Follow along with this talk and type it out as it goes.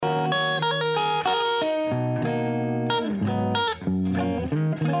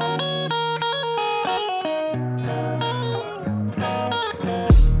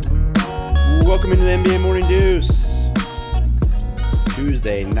Welcome into the NBA Morning Deuce.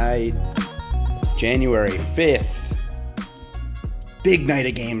 Tuesday night, January 5th. Big night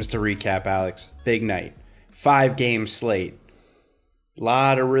of games to recap, Alex. Big night. 5-game slate. A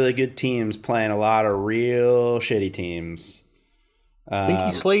lot of really good teams playing a lot of real shitty teams.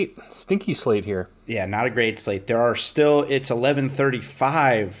 Stinky slate here. Yeah, not a great slate. It's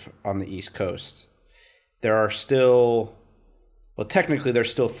 11:35 on the East Coast. There are still, technically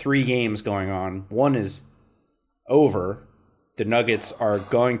there's still 3 games going on. One is over. The Nuggets are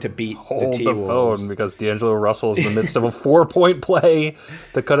going to beat the T-Wolves. Hold the phone because D'Angelo Russell is in the midst of a 4-point play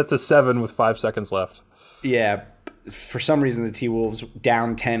to cut it to 7 with 5 seconds left. Yeah, for some reason the T-Wolves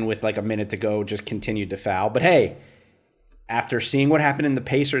down 10 with like a minute to go just continued to foul. But hey, after seeing what happened in the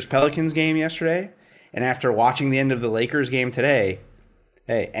Pacers-Pelicans game yesterday and after watching the end of the Lakers game today,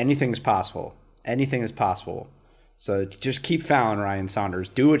 hey, anything is possible. Anything is possible. So just keep fouling, Ryan Saunders.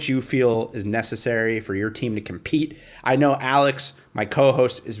 Do what you feel is necessary for your team to compete. I know Alex, my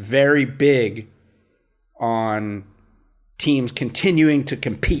co-host, is very big on teams continuing to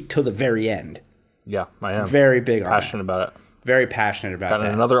compete till the very end. Yeah, I am. Very big on that. Passionate about it. Very passionate about that.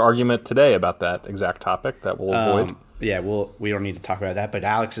 Got another argument today about that exact topic that we'll avoid. Yeah, we don't need to talk about that. But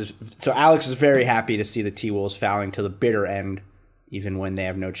Alex is very happy to see the T-Wolves fouling to the bitter end, even when they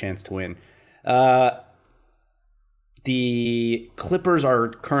have no chance to win. The Clippers are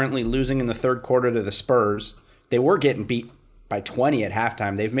currently losing in the third quarter to the Spurs. They were getting beat by 20 at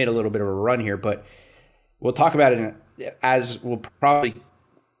halftime. They've made a little bit of a run here, but we'll talk about it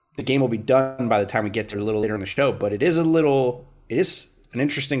the game will be done by the time we get to a little later in the show. But it is an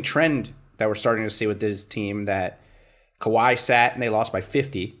interesting trend that we're starting to see with this team that Kawhi sat and they lost by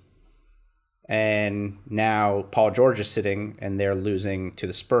 50. And now Paul George is sitting and they're losing to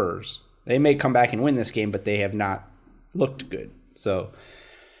the Spurs. They may come back and win this game, but they have not looked good. So,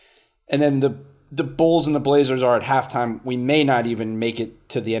 and then the Bulls and the Blazers are at halftime. We may not even make it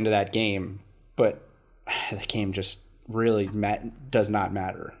to the end of that game, but the game just really does not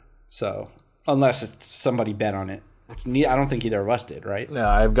matter. So, unless it's somebody bet on it. I don't think either of us did, right? Yeah,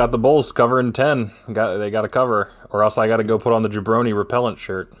 I've got the Bulls covering 10. They got to cover, or else I got to go put on the Jabroni repellent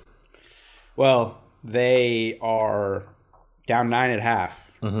shirt. Well, they are down 9 at half.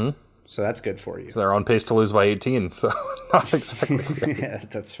 Mm-hmm. So that's good for you. So they're on pace to lose by 18, so not exactly great. Yeah,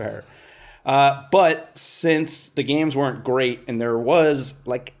 that's fair. But since the games weren't great, and there was,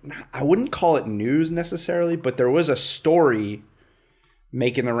 I wouldn't call it news necessarily, but there was a story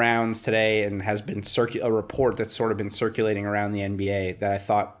making the rounds today and has been a report that's sort of been circulating around the NBA that I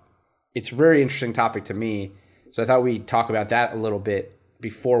thought it's a very interesting topic to me. So I thought we'd talk about that a little bit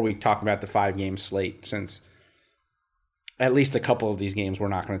before we talk about the 5-game slate, since at least a couple of these games we're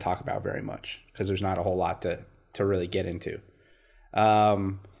not going to talk about very much because there's not a whole lot to really get into.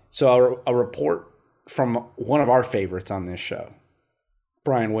 So a report from one of our favorites on this show,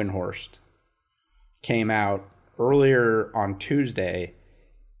 Brian Windhorst, came out earlier on Tuesday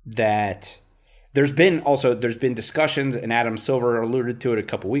that there's been discussions, and Adam Silver alluded to it a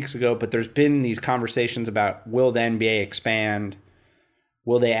couple weeks ago, but there's been these conversations about, will the NBA expand?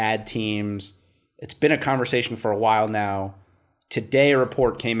 Will they add teams? It's been a conversation for a while now. Today, a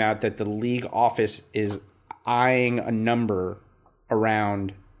report came out that the league office is eyeing a number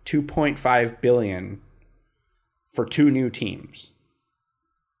around $2.5 billion for 2 new teams,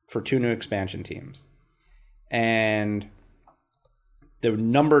 for 2 new expansion teams. And the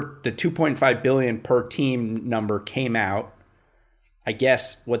 $2.5 billion per team number came out. I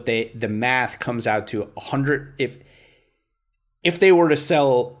guess the math comes out to 100. If they were to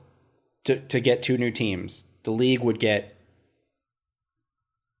sell to get 2 new teams, the league would get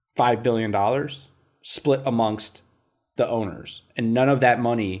 $5 billion split amongst the owners. And none of that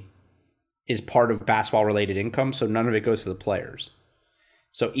money is part of basketball-related income, so none of it goes to the players.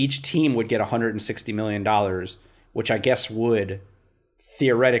 So each team would get $160 million, which I guess would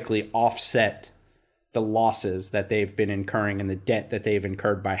theoretically offset the losses that they've been incurring and the debt that they've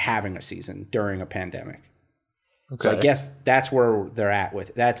incurred by having a season during a pandemic. Okay. So I guess that's where they're at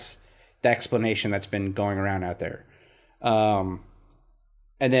with it. That's the explanation that's been going around out there. And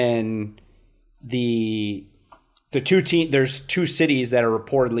then there's 2 cities that are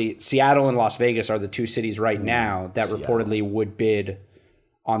reportedly, Seattle and Las Vegas are the 2 cities right now that reportedly would bid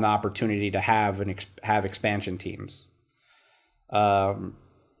on the opportunity to have expansion teams. But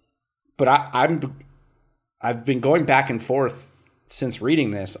I've been going back and forth since reading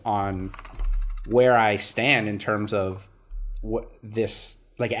this on where I stand in terms of what this,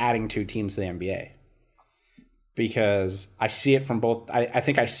 adding 2 teams to the NBA, because I see it from both. I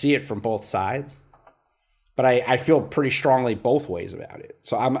think I see it from both sides. But I feel pretty strongly both ways about it.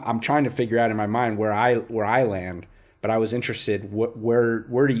 So I'm trying to figure out in my mind where I land. But I was interested,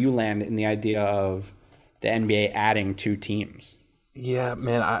 where do you land in the idea of the NBA adding 2 teams? Yeah,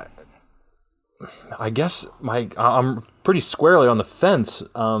 man, I guess I'm pretty squarely on the fence,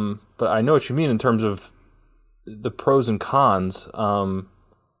 but I know what you mean in terms of the pros and cons. I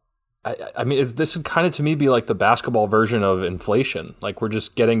mean, this would kind of to me be like the basketball version of inflation. Like we're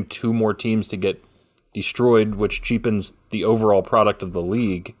just getting 2 more teams to get destroyed, which cheapens the overall product of the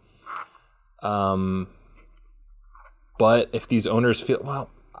league. But if these owners feel, well,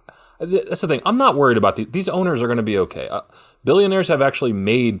 that's the thing. I'm not worried about these owners are going to be okay. Billionaires have actually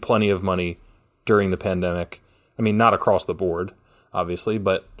made plenty of money during the pandemic. I mean, not across the board, obviously,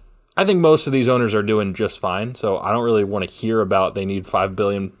 but I think most of these owners are doing just fine. So I don't really want to hear about they need $5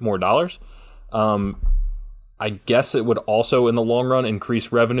 billion more dollars. I guess it would also, in the long run,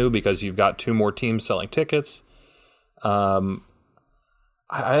 increase revenue because you've got 2 more teams selling tickets.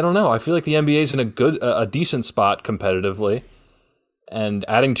 I don't know. I feel like the NBA is in a decent spot competitively, and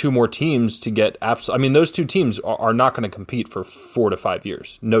adding 2 more teams to get I mean, those 2 teams are not going to compete for 4 to 5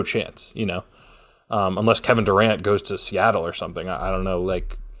 years. No chance, unless Kevin Durant goes to Seattle or something. I don't know,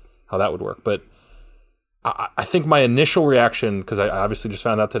 like how that would work, but I think my initial reaction, because I obviously just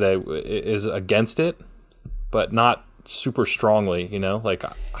found out today, is against it, but not super strongly, like.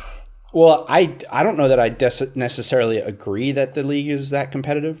 Well, I don't know that I necessarily agree that the league is that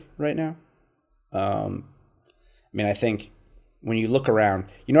competitive right now. I mean, I think when you look around,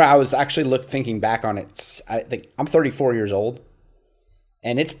 I was actually thinking back on it. I think I'm 34 years old,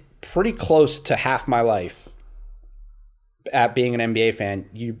 and it's pretty close to half my life at being an NBA fan.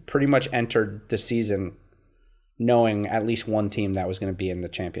 You pretty much entered the season knowing at least one team that was going to be in the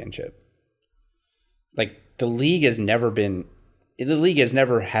championship. Like the league has never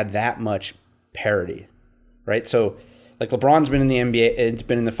had that much parity, right? So, like LeBron's been in the NBA, it's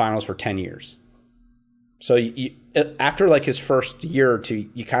been in the finals for 10 years. So after like his first year or 2,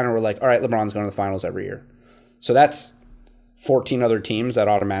 you kind of were like, all right, LeBron's going to the finals every year. So that's 14 other teams that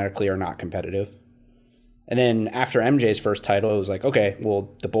automatically are not competitive. And then after MJ's first title, it was like, okay, well,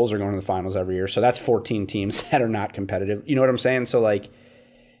 the Bulls are going to the finals every year. So that's 14 teams that are not competitive. You know what I'm saying? So like,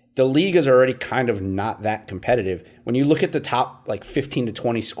 the league is already kind of not that competitive. When you look at the top like 15 to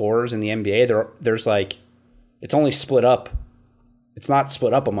 20 scorers in the NBA, there's like, it's only split up. It's not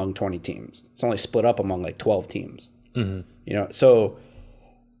split up among 20 teams. It's only split up among like 12 teams. Mm-hmm. So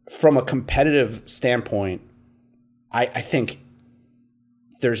from a competitive standpoint, I think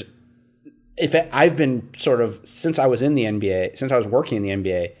I've been sort of, since I was in the NBA, since I was working in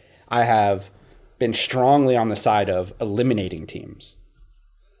the NBA, I have been strongly on the side of eliminating teams.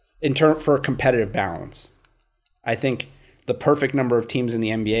 For competitive balance, I think the perfect number of teams in the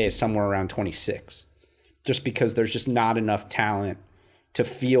NBA is somewhere around 26, just because there's just not enough talent to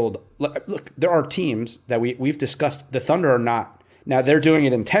field. Look, there are teams that we've discussed. The Thunder are not. Now, they're doing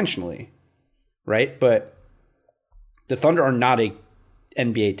it intentionally, right? But the Thunder are not a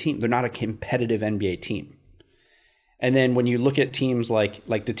NBA team. They're not a competitive NBA team. And then when you look at teams like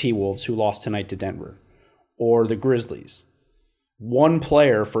the T-Wolves, who lost tonight to Denver, or the Grizzlies, one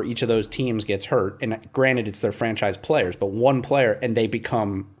player for each of those teams gets hurt, and granted it's their franchise players, but one player and they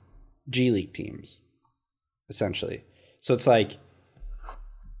become G League teams, essentially. So it's like,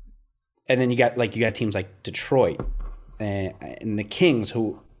 and then you got teams like Detroit and the Kings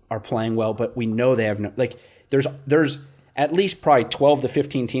who are playing well, but we know they have no, like there's at least probably 12 to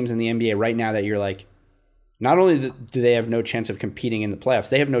 15 teams in the NBA right now that you're like, not only do they have no chance of competing in the playoffs,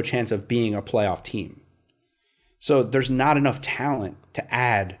 they have no chance of being a playoff team. So there's not enough talent to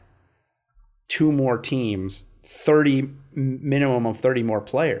add 2 more teams, minimum of 30 more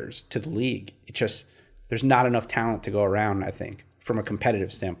players to the league. It just, there's not enough talent to go around, I think, from a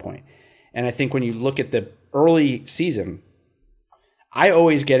competitive standpoint. And I think when you look at the early season, I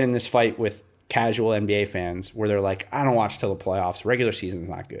always get in this fight with casual NBA fans where they're like, I don't watch till the playoffs. Regular season's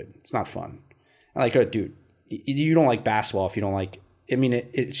not good. It's not fun. I'm like, oh, dude, you don't like basketball if you don't like, I mean,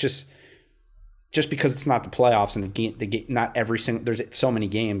 it's just because it's not the playoffs and the game, not every single, there's so many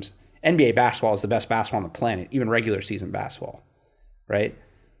games. NBA basketball is the best basketball on the planet, even regular season basketball, right?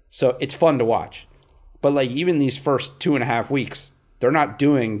 So it's fun to watch. But like even these first 2.5 weeks, they're not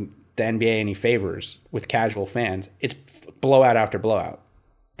doing the NBA any favors with casual fans. It's blowout after blowout.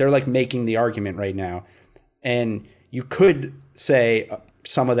 They're like making the argument right now. And you could say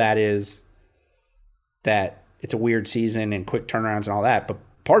some of that is that it's a weird season and quick turnarounds and all that, but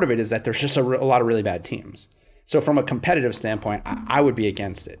part of it is that there's just a lot of really bad teams. So from a competitive standpoint, I would be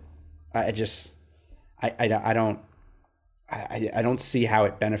against it. I don't see how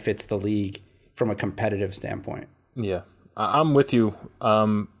it benefits the league from a competitive standpoint. Yeah, I'm with you.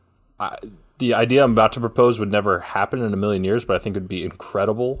 The idea I'm about to propose would never happen in a million years, but I think it would be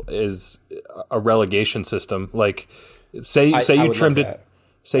incredible. Is a relegation system. Like, say you trimmed it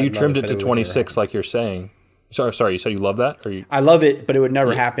to 26, like you're saying. Sorry, you said you love that? I love it, but it would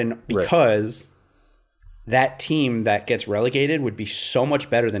never happen because that team that gets relegated would be so much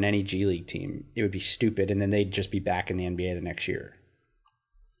better than any G League team. It would be stupid, and then they'd just be back in the NBA the next year.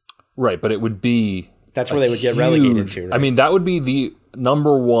 Right, but it would be... That's where they would get relegated to, right? I mean, that would be the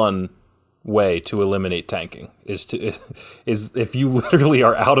number one way to eliminate tanking, is if you literally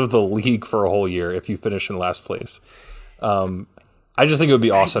are out of the league for a whole year if you finish in last place. I just think it would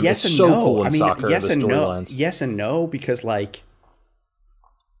be awesome. Yes, it's and so no. cool in I mean, soccer, yes the and storylines. No. Yes and no, because like,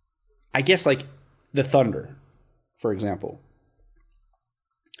 I guess like the Thunder, for example,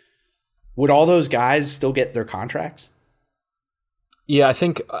 would all those guys still get their contracts? Yeah, I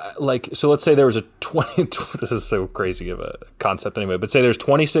think so let's say there was a 20 this is so crazy of a concept anyway, but say there's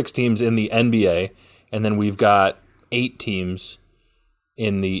 26 teams in the NBA, and then we've got 8 teams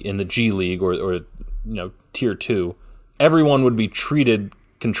in the G League or tier 2. Everyone would be treated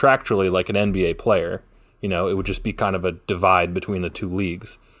contractually like an NBA player. It would just be kind of a divide between the two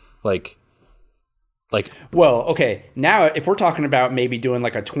leagues. Well, okay. Now, if we're talking about maybe doing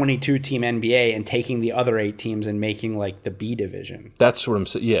like a 22-team NBA and taking the other 8 teams and making like the B division. That's what I'm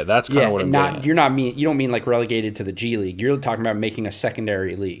saying. Yeah, that's kind of what I'm getting at. You don't mean like relegated to the G League. You're talking about making a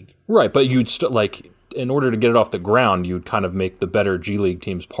secondary league. Right, but you'd in order to get it off the ground, you'd kind of make the better G League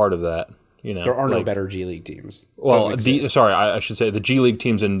teams part of that. There are no better G League teams. Well, I should say the G League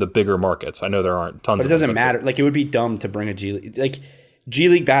teams in the bigger markets. I know there aren't tons. But it doesn't matter. Like, it would be dumb to bring a G League. Like, G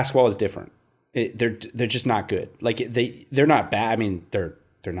League basketball is different. They're just not good. Like, they're not bad. I mean, they're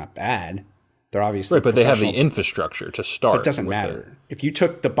not bad. They're obviously right, but they have the infrastructure to start. But it doesn't matter. If you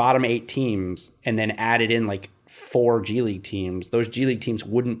took the bottom 8 teams and then added in like 4 G League teams, those G League teams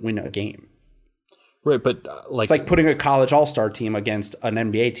wouldn't win a game. Right, but it's like putting a college all-star team against an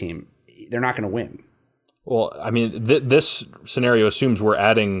NBA team. They're not going to win. Well, I mean, this scenario assumes we're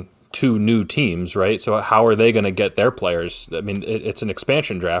adding 2 new teams, right? So how are they going to get their players? I mean, it's an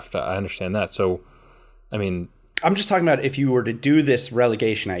expansion draft. I understand that. So, I mean... I'm just talking about if you were to do this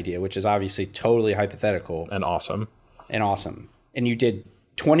relegation idea, which is obviously totally hypothetical. And awesome. And you did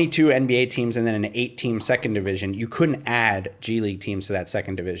 22 NBA teams and then an 8-team second division. You couldn't add G League teams to that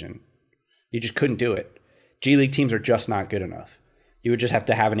second division. You just couldn't do it. G League teams are just not good enough. You would just have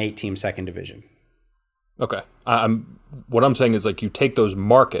to have an 8-team second division. Okay. What I'm saying is, like, you take those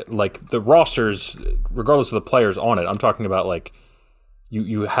like the rosters, regardless of the players on it. I'm talking about like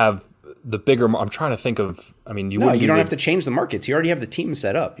you have the bigger. I'm trying to think of. I mean, you don't have to change the markets. You already have the teams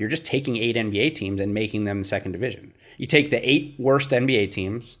set up. You're just taking 8 NBA teams and making them the second division. You take the 8 worst NBA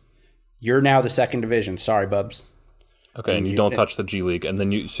teams. You're now the second division. Sorry, bubs. Okay, and you don't touch the G League, and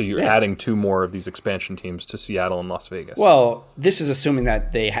then you're adding 2 more of these expansion teams to Seattle and Las Vegas. Well, this is assuming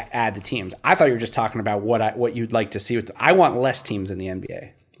that they add the teams. I thought you were just talking about what you'd like to see. I want less teams in the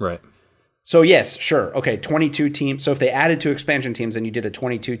NBA. Right. So yes, sure, okay, 22 teams. So if they added 2 expansion teams, and you did a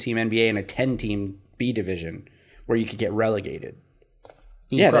 22-team NBA and a 10-team B division, where you could get relegated.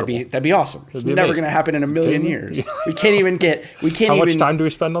 That'd be awesome. It's never going to happen in a million years. We can't even get. How much time do we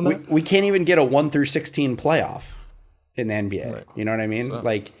spend on that? We can't even get a 1 through 16 playoff in the NBA. Right. You know what I mean? So.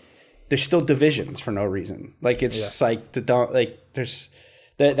 Like, there's still divisions for no reason. Like, it's just like there's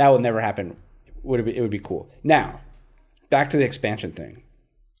that will never happen. It would be cool. Now, back to the expansion thing.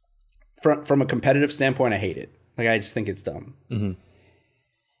 From a competitive standpoint, I hate it. Like, I just think it's dumb. Mm-hmm.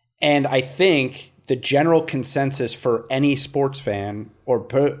 And I think the general consensus for any sports fan, or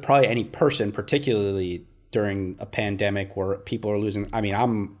probably any person, particularly during a pandemic where people are losing. I mean,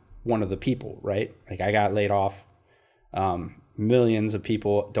 I'm one of the people, right? Like, I got laid off. Millions of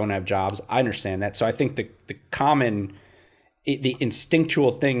people don't have jobs. I understand that. So I think the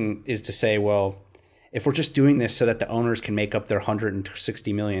instinctual thing is to say, well, if we're just doing this so that the owners can make up their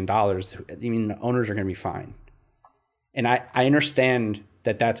 $160 million, I mean, the owners are going to be fine. And I understand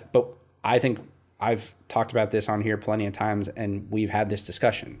but I think I've talked about this on here plenty of times, and we've had this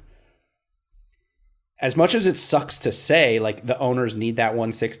discussion. As much as it sucks to say, like, the owners need that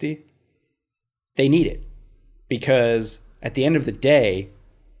 160, they need it. Because at the end of the day,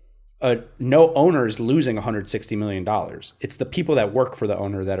 no owner is losing $160 million. It's the people that work for the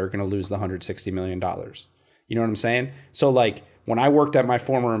owner that are going to lose the $160 million. You know what I'm saying? So, like, when I worked at my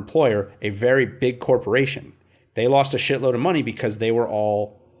former employer, a very big corporation, they lost a shitload of money because they were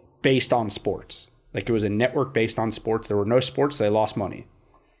all based on sports. Like, it was a network based on sports. There were no sports, they lost money.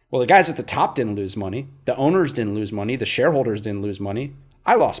 Well, the guys at the top didn't lose money. The owners didn't lose money. The shareholders didn't lose money.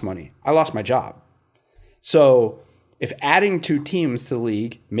 I lost money. I lost my job. So if adding 2 teams to the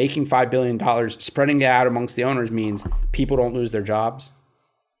league, making $5 billion, spreading it out amongst the owners means people don't lose their jobs,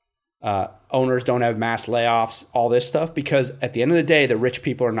 owners don't have mass layoffs, all this stuff, because at the end of the day, the rich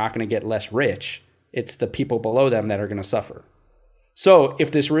people are not going to get less rich. It's the people below them that are going to suffer. So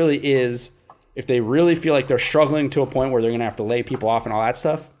if this really is, if they really feel like they're struggling to a point where they're going to have to lay people off and all that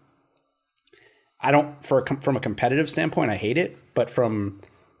stuff, I don't, from a competitive standpoint, I hate it. But from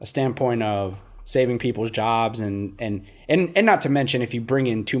a standpoint of saving people's jobs and not to mention, if you bring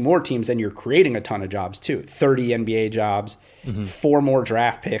in 2 more teams, then you're creating a ton of jobs too. 30 NBA jobs, 4 more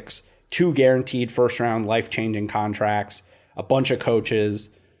draft picks, 2 guaranteed first-round life-changing contracts, a bunch of coaches,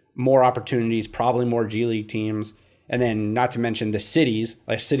 more opportunities, probably more G League teams. And then not to mention the cities,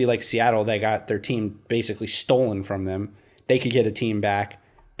 a city like Seattle, they got their team basically stolen from them. They could get a team back,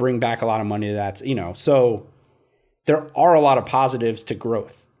 bring back a lot of money to that, So there are a lot of positives to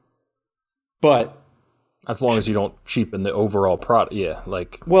growth. But as long as you don't cheapen the overall product,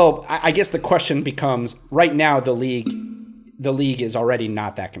 Well, I guess the question becomes, right now the league is already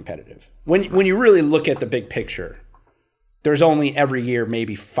not that competitive. When you really look at the big picture, there's only every year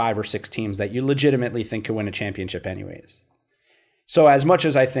maybe 5 or 6 teams that you legitimately think could win a championship anyways. So as much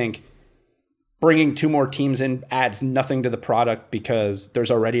as I think bringing 2 more teams in adds nothing to the product because there's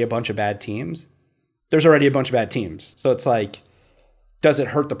already a bunch of bad teams, So it's like, does it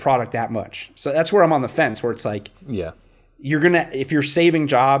hurt the product that much? So that's where I'm on the fence, where it's like, you're going to, if you're saving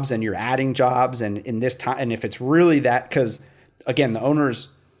jobs and you're adding jobs and in this time, and if it's really that, because again, the owners,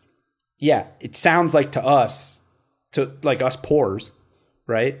 it sounds like to us, us poors,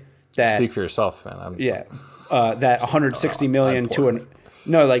 right? That speak for yourself, man. That 160 million to an,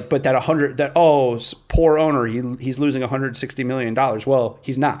 but that 100, that, poor owner, he's losing 160 million dollars. Well,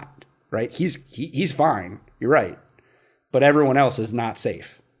 he's not, right? He's fine. You're right. But everyone else is not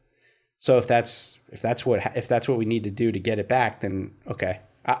safe. So if that's what we need to do to get it back, then okay,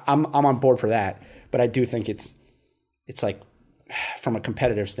 I'm on board for that. But I do think it's like, from a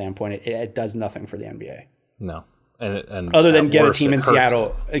competitive standpoint, it does nothing for the NBA. No, and other than getting a team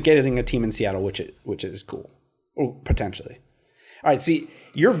in Seattle, which is cool, or potentially. All right, see,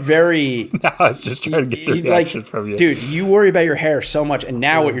 you're very. No, I was just trying to get the reaction from you, dude. You worry about your hair so much, and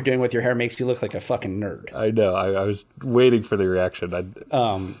now what you're doing with your hair makes you look like a fucking nerd. I know. I was waiting for the reaction. But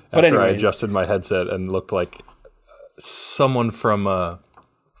anyway, I adjusted my headset and looked like someone from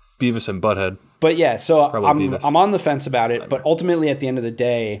Beavis and Butthead. But yeah, so I'm on the fence about it. But ultimately, at the end of the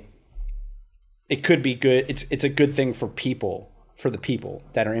day, it could be good. It's a good thing for the people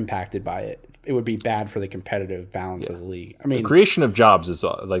that are impacted by it. It would be bad for the competitive balance of the league. I mean, the creation of jobs is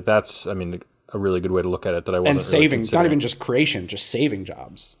that's a really good way to look at it. That I wasn't and saving, really not even just creation, just saving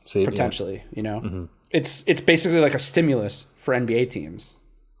jobs potentially. It's basically like a stimulus for NBA teams,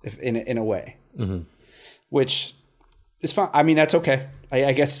 if in a way, which is fine. I mean, that's okay.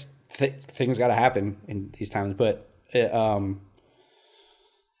 I guess things got to happen in these times, but I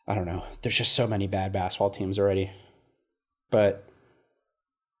don't know. There's just so many bad basketball teams already, but.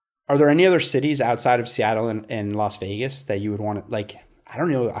 Are there any other cities outside of Seattle and Las Vegas that you would want to, like, I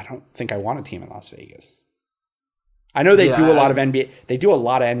don't know. I don't think I want a team in Las Vegas. I know they do a lot of NBA. They do a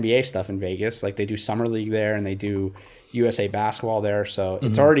lot of NBA stuff in Vegas. Like, they do Summer League there and they do USA basketball there. So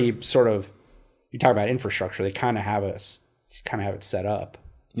it's already sort of, you talk about infrastructure. They kind of have it set up.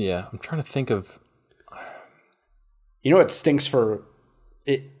 Yeah. I'm trying to think of, what stinks for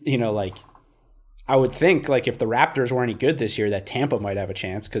it, like, I would think, like, if the Raptors were any good this year, that Tampa might have a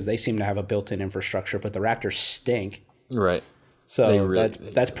chance because they seem to have a built-in infrastructure, but the Raptors stink. Right. So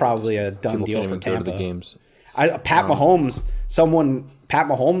that's probably a done deal for Tampa. Go to the games. Pat Mahomes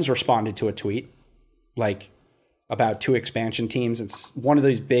responded to a tweet, like, about 2 expansion teams. It's one of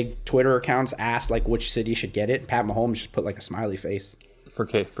these big Twitter accounts asked, like, which city should get it. Pat Mahomes just put, like, a smiley face. For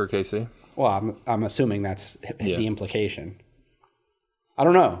KC? Well, I'm assuming that's the implication. I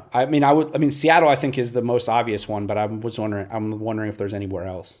don't know. I mean, Seattle, I think, is the most obvious one, but I'm wondering if there's anywhere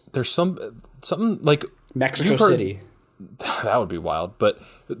else. There's something like Mexico City. That would be wild. But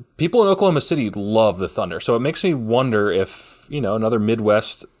people in Oklahoma City love the Thunder, so it makes me wonder if another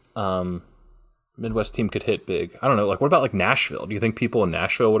Midwest team could hit big. I don't know. Like, what about like Nashville? Do you think people in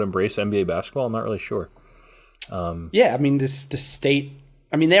Nashville would embrace NBA basketball? I'm not really sure. Yeah, I mean, the state.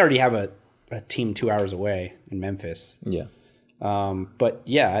 I mean, they already have a team 2 hours away in Memphis. Yeah. But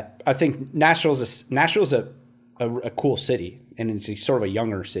yeah, I think Nashville's a cool city, and it's sort of a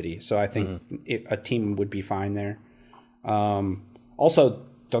younger city. So I think a team would be fine there. Also,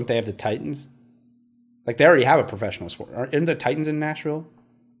 don't they have the Titans? Like, they already have a professional sport. Aren't the Titans in Nashville?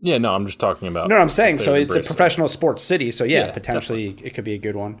 Yeah, no, I'm just talking about. No, I'm saying so. It's a embrace it. professional sports city, so yeah, Yeah, potentially it could be a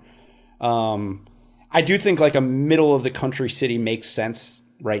good one. I do think like a middle of the country city makes sense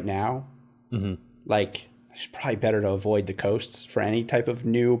right now. Like, it's probably better to avoid the coasts for any type of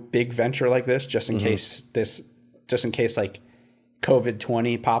new big venture like this, just in case like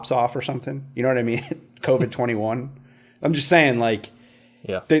COVID-20 pops off or something. You know what I mean? COVID-21. I'm just saying, like,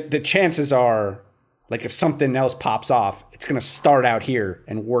 Yeah. the chances are, like, if something else pops off, it's going to start out here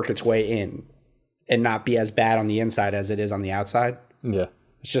and work its way in and not be as bad on the inside as it is on the outside. Yeah.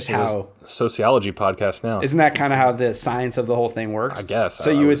 It's just how... Sociology podcast now. Isn't that kind of how the science of the whole thing works? I guess. So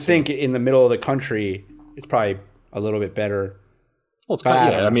you would think in the middle of the country, it's probably a little bit better. Well, it's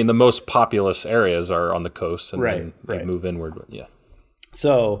kind of, yeah. I mean, the most populous areas are on the coast, and then they right. move inward. But yeah.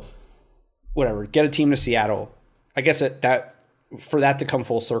 So, whatever. Get a team to Seattle. I guess for that to come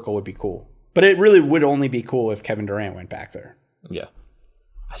full circle would be cool. But it really would only be cool if Kevin Durant went back there. Yeah.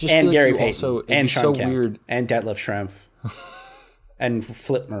 I just And feel Gary like Payton. And Sean so Kemp. weird. And Detlef Schrempf. And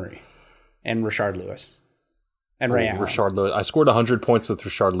Flip Murray. And Rashard Lewis. And Ray Allen. Rashard Lewis. I scored 100 points with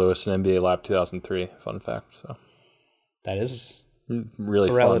Rashard Lewis in NBA Lab 2003. Fun fact. So That is really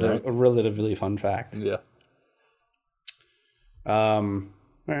a fun, right? relatively fun fact. Yeah. All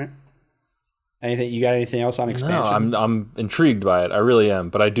right. You got anything else on expansion? No, I'm intrigued by it. I really am.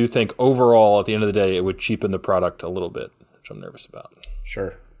 But I do think overall, at the end of the day, it would cheapen the product a little bit, which I'm nervous about.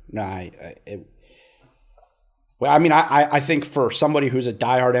 Sure. No, I think for somebody who's a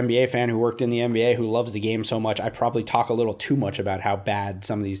diehard NBA fan who worked in the NBA, who loves the game so much, I probably talk a little too much about how bad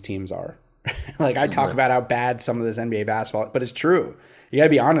some of these teams are. Like, I talk about how bad some of this NBA basketball, but it's true. You got to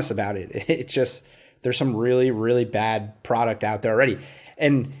be honest about it. It's just, there's some really, really bad product out there already.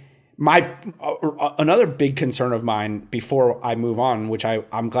 And another big concern of mine before I move on, which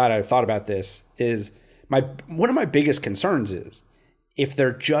I'm glad I thought about this, is one of my biggest concerns is if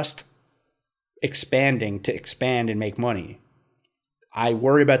they're just expanding to expand and make money, I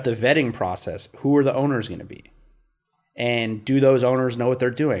worry about the vetting process. Who are the owners going to be? And do those owners know what they're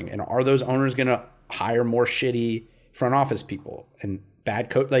doing? And are those owners going to hire more shitty front office people and bad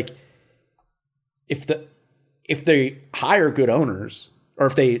coach? Like, if they hire good owners, or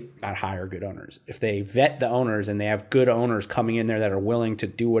if they not hire good owners, if they vet the owners and they have good owners coming in there that are willing to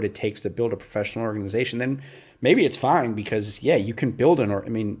do what it takes to build a professional organization, then maybe it's fine because, yeah, you can build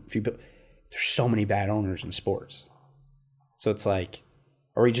there's so many bad owners in sports. So it's like,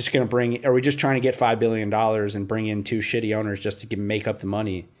 are we just trying to get $5 billion and bring in two shitty owners just to make up the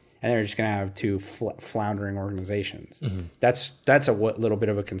money? And they're just going to have two floundering organizations. Mm-hmm. That's a little bit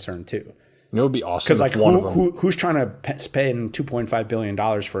of a concern too. You know, it would be awesome. Because like, who's trying to spend $2.5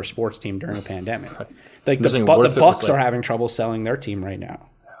 billion for a sports team during a pandemic? Right. Like the Bucks are having trouble selling their team right now.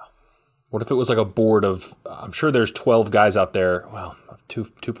 What if it was like a board of? I'm sure there's 12 guys out there. Well,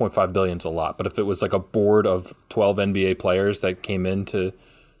 2.5 billion is a lot, but if it was like a board of 12 NBA players that came in to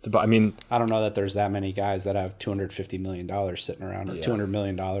buy, I mean, I don't know that there's that many guys that have $250 million sitting around or $200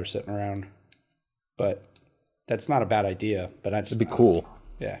 million sitting around, but that's not a bad idea. But it'd be cool.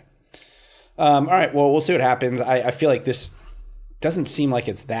 Yeah. All right. Well, we'll see what happens. I feel like this doesn't seem like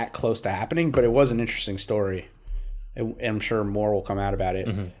it's that close to happening, but it was an interesting story. And I'm sure more will come out about it.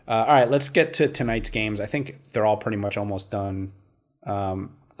 Mm-hmm. All right, let's get to tonight's games. I think they're all pretty much almost done.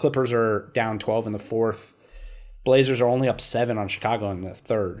 Clippers are down 12 in the fourth. Blazers are only up 7 on Chicago in the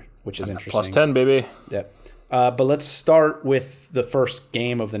third, which is interesting. Plus 10, baby. Yep. But let's start with the first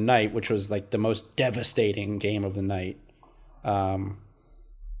game of the night, which was like the most devastating game of the night.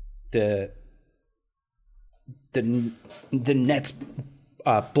 The Nets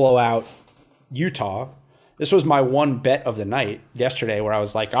blow out Utah. This was my one bet of the night yesterday, where I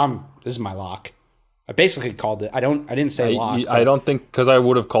was like, "This is my lock." I basically called it. I didn't say lock. I don't think, because I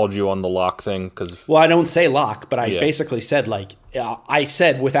would have called you on the lock thing. Well, I don't say lock, but I basically said, like, I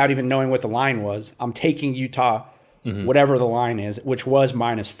said without even knowing what the line was, I'm taking Utah, whatever the line is, which was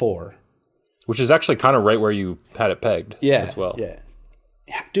 -4, which is actually kind of right where you had it pegged. As well. Yeah,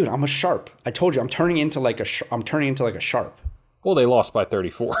 dude, I'm a sharp. I told you, I'm turning into like a sharp. Well, they lost by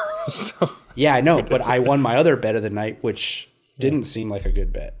 34. So. Yeah, I know, but I won my other bet of the night, which didn't seem like a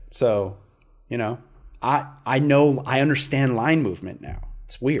good bet. So, I know, I understand line movement now.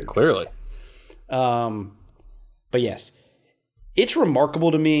 It's weird. Clearly. But yes, it's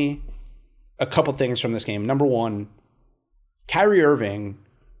remarkable to me, a couple things from this game. Number one, Kyrie Irving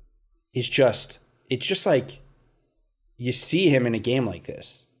is it's just like, you see him in a game like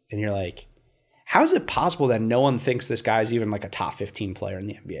this, and you're like, how is it possible that no one thinks this guy's even like a top 15 player in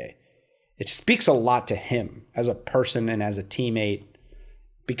the NBA? It speaks a lot to him as a person and as a teammate,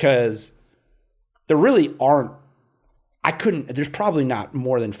 because there really aren't There's probably not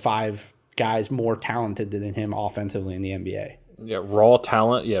more than 5 guys more talented than him offensively in the NBA. Yeah, raw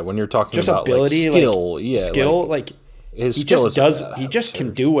talent. Yeah, when you're talking Just about ability, like, skill, his he skill he just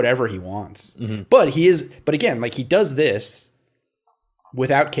can do whatever he wants. Mm-hmm. But again, like he does this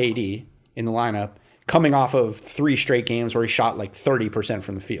without KD in the lineup, coming off of 3 straight games where he shot like 30%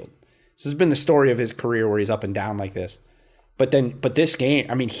 from the field. This has been the story of his career where he's up and down like this. But this game,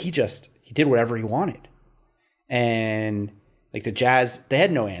 I mean, he did whatever he wanted. And like the Jazz, they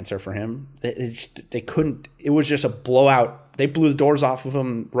had no answer for him. They couldn't. It was just a blowout. They blew the doors off of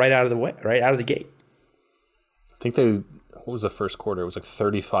him right out of the gate. I think what was the first quarter? It was like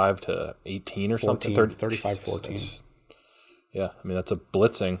 35-18 or 14, something. 35-14. Yeah, I mean, that's a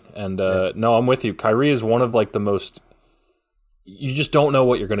blitzing. And no, I'm with you. Kyrie is one of like the most, you just don't know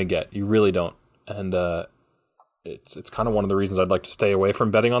what you're going to get. You really don't. And it's kind of one of the reasons I'd like to stay away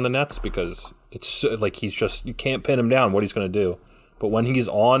from betting on the Nets, because it's like you can't pin him down what he's going to do. But when he's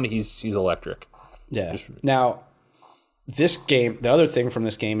on, he's electric. Yeah. Now, this game, the other thing from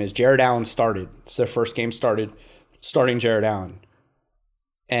this game is Jared Allen started. It's their first game starting Jared Allen.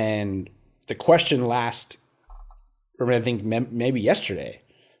 And the question I think maybe yesterday,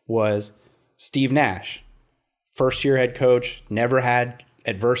 was Steve Nash, first-year head coach, never had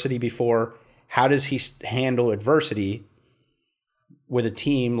adversity before. How does he handle adversity with a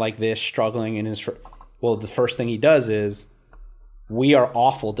team like this struggling in his? Well, the first thing he does is, we are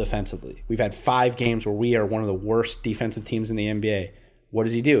awful defensively. We've had 5 games where we are one of the worst defensive teams in the NBA. What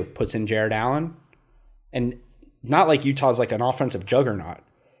does he do? Puts in Jared Allen, and not like Utah's like an offensive juggernaut,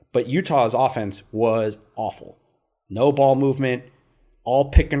 but Utah's offense was awful. No ball movement,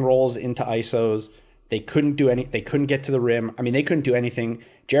 all pick and rolls into ISOs. They couldn't get to the rim. I mean, they couldn't do anything.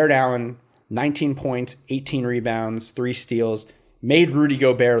 Jared Allen, 19 points, 18 rebounds, 3 steals, made Rudy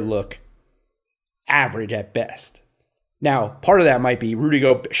Gobert look average at best. Now, part of that might be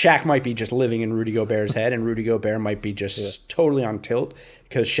Shaq might be just living in Rudy Gobert's head, and Rudy Gobert might be just totally on tilt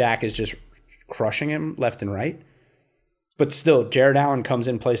because Shaq is just crushing him left and right. But still, Jared Allen comes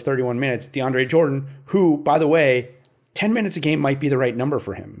in, plays 31 minutes. DeAndre Jordan, who, by the way, 10 minutes a game might be the right number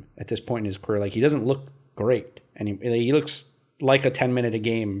for him at this point in his career. Like, he doesn't look great, and he looks like a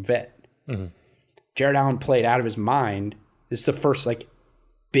 10-minute-a-game vet. Mm-hmm. Jared Allen played out of his mind. This is the first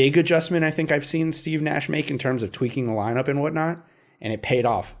big adjustment I think I've seen Steve Nash make in terms of tweaking the lineup and whatnot, and it paid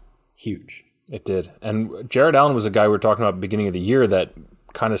off huge. It did. And Jared Allen was a guy we were talking about at the beginning of the year that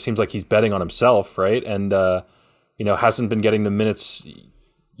kind of seems like he's betting on himself, right? And hasn't been getting the minutes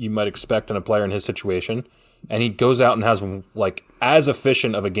you might expect in a player in his situation. And he goes out and has like as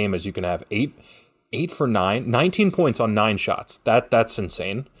efficient of a game as you can have. 8 for 9, 19 points on 9 shots. That's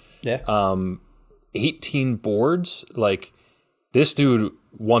insane. Yeah. 18 boards. Like, this dude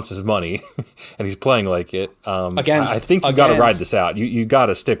wants his money, and he's playing like it. I think you got to ride this out. You got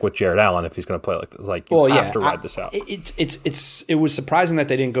to stick with Jared Allen if he's going to play like this. Like, you have to ride this out. It was surprising that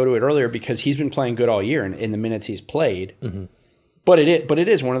they didn't go to it earlier, because he's been playing good all year in the minutes he's played. Mm-hmm. But it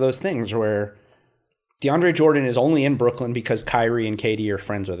is one of those things where DeAndre Jordan is only in Brooklyn because Kyrie and KD are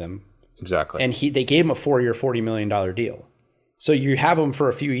friends with him. Exactly. And they gave him a 4-year, $40 million deal. So you have him for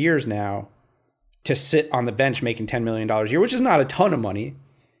a few years now to sit on the bench making $10 million a year, which is not a ton of money,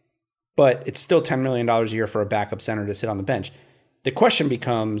 but it's still $10 million a year for a backup center to sit on the bench. The question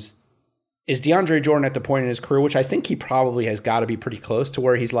becomes, is DeAndre Jordan at the point in his career, which I think he probably has got to be pretty close to,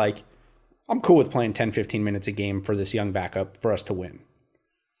 where he's like, I'm cool with playing 10, 15 minutes a game for this young backup for us to win.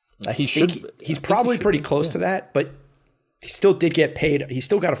 He's probably pretty close to that, but he still did get paid. He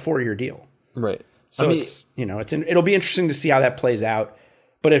still got a 4-year deal. Right. So it'll be interesting to see how that plays out.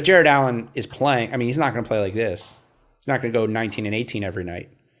 But if Jared Allen is playing, I mean, he's not going to play like this. He's not going to go 19 and 18 every night.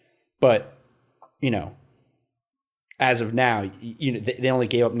 But, as of now, they only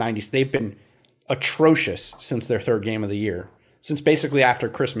gave up 90. They've been atrocious since their 3rd game of the year. Since basically after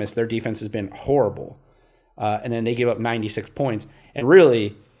Christmas, their defense has been horrible. And then they gave up 96 points. And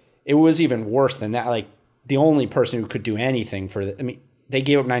really, it was even worse than that. Like, the only person who could do anything they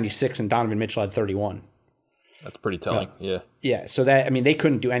gave up 96 and Donovan Mitchell had 31. That's pretty telling. Yeah. Yeah. So they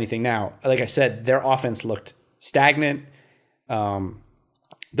couldn't do anything now. Like I said, their offense looked stagnant.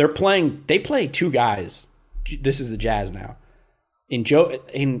 They play 2 guys. This is the Jazz now. I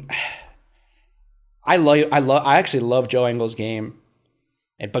actually love Joe Ingles' game,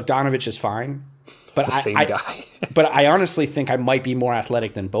 and Bogdanovich is fine. But guy. But I honestly think I might be more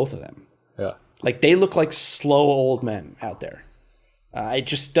athletic than both of them. Yeah. Like, they look like slow old men out there. It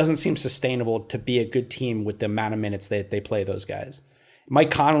just doesn't seem sustainable to be a good team with the amount of minutes they play those guys. Mike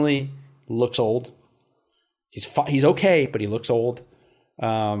Conley looks old. He's okay, but he looks old.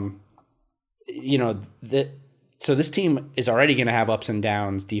 So this team is already going to have ups and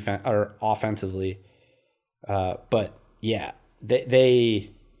downs defense or offensively. But yeah, they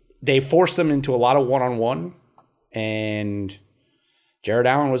forced them into a lot of one-on-one, and Jared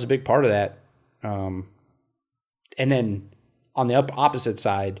Allen was a big part of that. And then on the opposite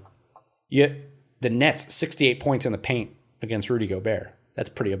side, the Nets 68 points in the paint against Rudy Gobert. That's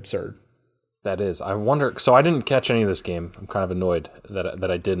pretty absurd. That is. I wonder. So I didn't catch any of this game. I'm kind of annoyed that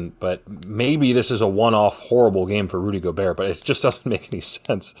I didn't. But maybe this is a one-off horrible game for Rudy Gobert. But it just doesn't make any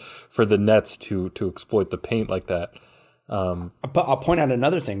sense for the Nets to exploit the paint like that. But I'll point out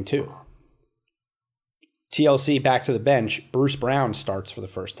another thing too. TLC back to the bench. Bruce Brown starts for the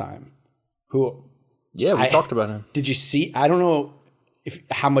first time. Yeah, we talked about him. Did you see? I don't know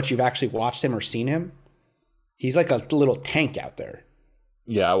how much you've actually watched him or seen him. He's like a little tank out there.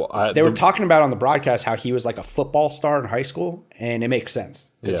 Yeah, they were talking about on the broadcast how he was like a football star in high school, and it makes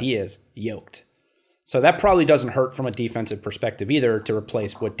sense because he is yoked. So that probably doesn't hurt from a defensive perspective either to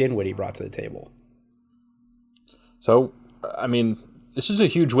replace what Dinwiddie brought to the table. So, I mean, this is a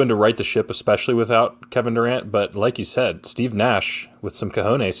huge win to right the ship, especially without Kevin Durant. But like you said, Steve Nash with some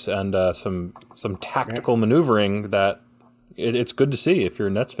cojones and some tactical maneuvering that it's good to see if you're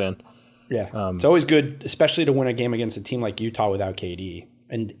a Nets fan. Yeah, it's always good, especially to win a game against a team like Utah without KD,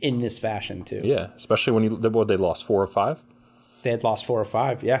 and in this fashion too. Yeah, especially when they lost 4 or 5. They had lost 4 or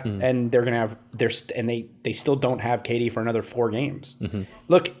 5, yeah, and they're gonna have they still don't have KD for another 4 games. Mm-hmm.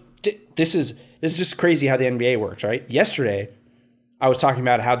 Look, this is just crazy how the NBA works, right? Yesterday, I was talking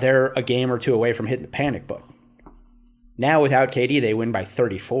about how they're a game or two away from hitting the panic button. Now without KD, they win by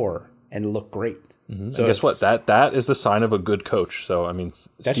 34 and look great. Mm-hmm. So guess what? That is the sign of a good coach. So I mean,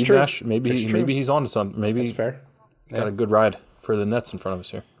 Steve Nash, maybe he's on to something. Maybe that's fair. Got a good ride for the Nets in front of us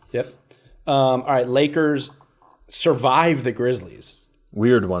here. Yep. All right, Lakers survive the Grizzlies.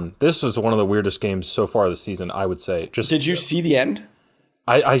 Weird one. This was one of the weirdest games so far this season, I would say. Did you see the end?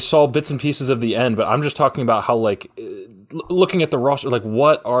 I saw bits and pieces of the end, but I'm just talking about how, like, looking at the roster, like,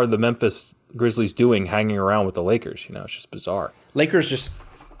 what are the Memphis Grizzlies doing hanging around with the Lakers? You know, it's just bizarre. Lakers just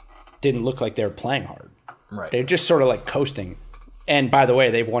didn't look like they were playing hard. Right. They're just sort of like coasting. And by the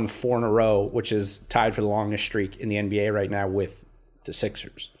way, they've won 4 in a row, which is tied for the longest streak in the NBA right now with the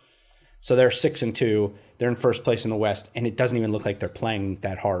Sixers. So they're 6-2. They're in first place in the West, and it doesn't even look like they're playing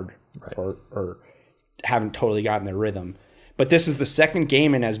that hard, right, or haven't totally gotten their rhythm. But this is the second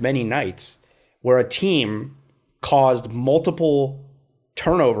game in as many nights where a team caused multiple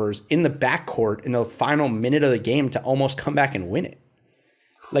turnovers in the backcourt in the final minute of the game to almost come back and win it.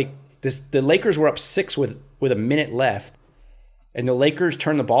 Like the Lakers were up 6 with a minute left, and the Lakers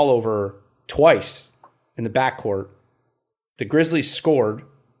turned the ball over twice in the backcourt. The Grizzlies scored,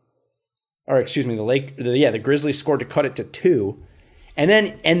 or excuse me, the Grizzlies scored to cut it to 2. And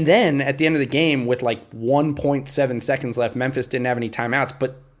then at the end of the game with like 1.7 seconds left, Memphis didn't have any timeouts,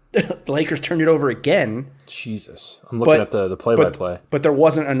 but the Lakers turned it over again. Jesus. I'm looking at the play-by-play. But there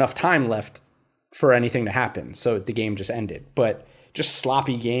wasn't enough time left for anything to happen, so the game just ended. But just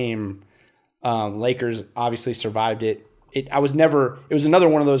sloppy game. Lakers obviously survived it. It was another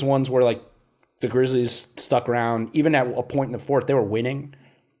one of those ones where like the Grizzlies stuck around. Even at a point in the fourth, they were winning,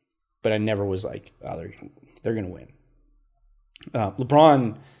 but I never was like, oh, they're going to win.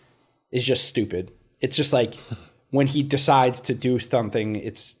 LeBron is just stupid. It's just like when he decides to do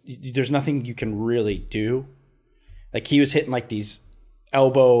something, there's nothing you can really do. Like he was hitting like these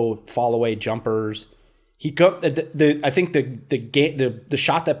elbow fall away jumpers. I think the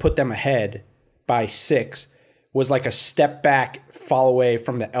shot that put them ahead by 6 was like a step back fall away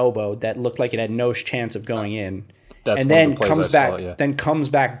from the elbow that looked like it had no chance of going in. And then comes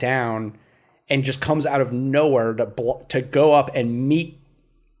back down and just comes out of nowhere to go up and meet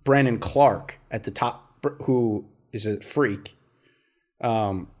Brandon Clark at the top, who is a freak,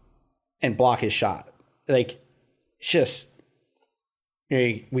 and block his shot. Like, it's just,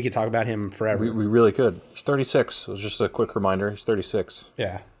 we could talk about him forever. We really could. He's 36. It was just a quick reminder. He's 36.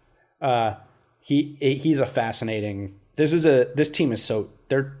 Yeah. He's a fascinating. This team is so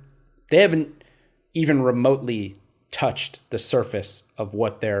they haven't even remotely touched the surface of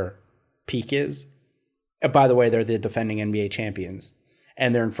what their peak is. By the way, they're the defending NBA champions,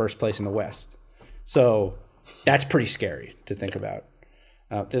 and they're in first place in the West. So that's pretty scary to think about.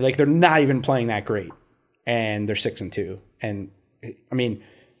 They're not even playing that great, and they're 6-2. And I mean,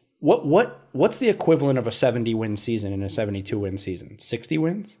 what's the equivalent of a 70-win season in a 72-win season? 60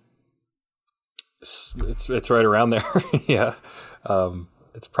 wins? It's right around there. Yeah.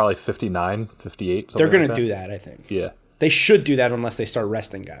 It's probably 59, 58. They're going to do that, I think. Yeah. They should do that unless they start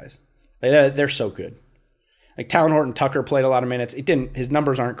resting guys. They're so good. Like Talon Horton-Tucker played a lot of minutes. His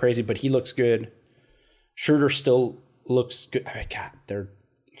numbers aren't crazy, but he looks good. Schroeder still looks good. Oh, God, they're...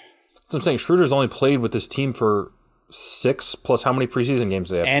 So I'm saying Schroeder's only played with this team for 6 plus how many preseason games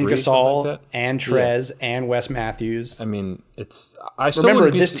do they have? And 3, Gasol, like and Trez, and Wes Matthews. I mean, it's... I still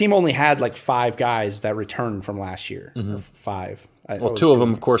Remember, this team only had like 5 guys that returned from last year. Or 5. Well, 2 of them,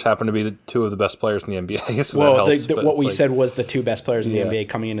 of course, happen to be the 2 of the best players in the NBA. So well, that helps, what we said was the 2 best players in the NBA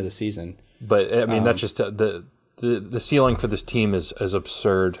coming into the season. But, I mean, that's just... The ceiling for this team is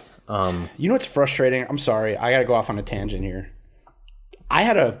absurd. You know what's frustrating? I'm sorry. I got to go off on a tangent here. I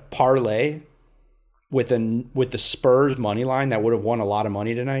had a parlay with the Spurs money line that would have won a lot of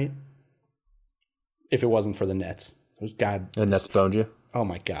money tonight if it wasn't for the Nets. It was God. The Nets boned you? Oh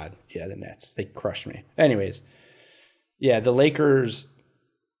my God. Yeah, the Nets. They crushed me. Anyways, yeah, the Lakers,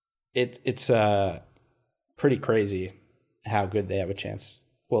 it's pretty crazy how good they have a chance.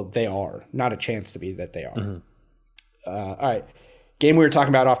 Well, they are. Not a chance to be that they are. All right. Game we were talking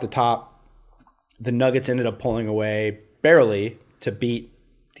about off the top, the Nuggets ended up pulling away barely to beat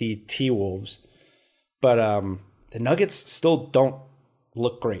the T-Wolves. But the Nuggets still don't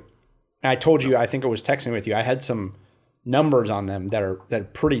look great. And I told you, I think I was texting with you, I had some numbers on them that are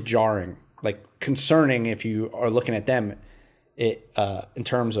pretty jarring, like concerning if you are looking at them in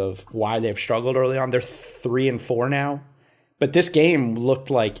terms of why they've struggled early on. They're 3-4 now. But this game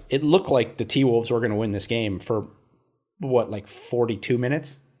looked like the T-Wolves were going to win this game for, 42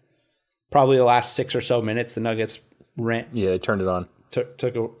 minutes? Probably the last 6 or so minutes, the Nuggets ran. Yeah, they turned it on.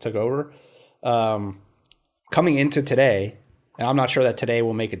 Took over. Coming into today, and I'm not sure that today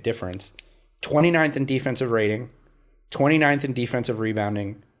will make a difference, 29th in defensive rating, 29th in defensive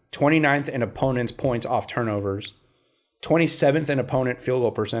rebounding, 29th in opponent's points off turnovers, 27th in opponent field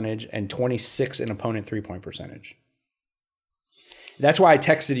goal percentage, and 26th in opponent three-point percentage. That's why I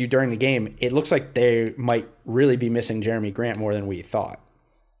texted you during the game. It looks like they might really be missing Jeremy Grant more than we thought.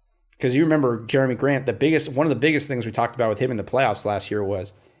 Because you remember Jeremy Grant, one of the biggest things we talked about with him in the playoffs last year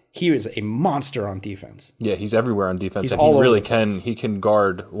was he was a monster on defense. Yeah, he's everywhere on defense. He's and all he really over the place. he can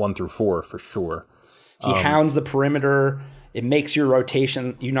guard 1 through 4 for sure. He hounds the perimeter. It makes your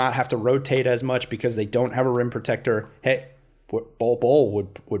rotation, you not have to rotate as much because they don't have a rim protector. Hey, Bol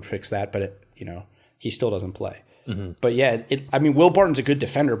would fix that, but he still doesn't play. Mm-hmm. But yeah, Will Barton's a good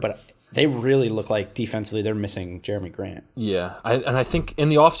defender, but they really look like defensively they're missing Jeremy Grant. Yeah, I think in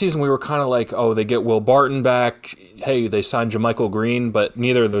the offseason we were kind of like, oh, they get Will Barton back. Hey, they signed JaMychal Green, but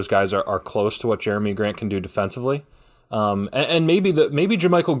neither of those guys are close to what Jeremy Grant can do defensively. And maybe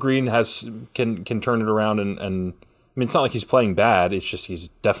JaMychal Green can turn it around and I mean, it's not like he's playing bad. It's just he's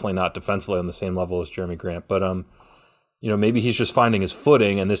definitely not defensively on the same level as Jeremy Grant. But maybe he's just finding his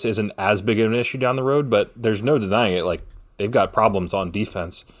footing, and this isn't as big of an issue down the road. But there's no denying it. Like, they've got problems on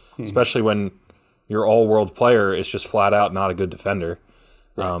defense, especially when your all-world player is just flat out not a good defender.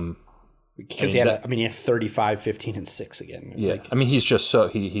 Right. Because he had 35, 15, and 6 again. Yeah, he's just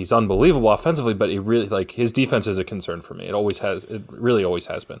he's unbelievable offensively, but it really his defense is a concern for me. It always has. It really always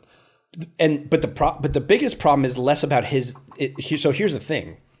has been. But the biggest problem is less about his. So here's the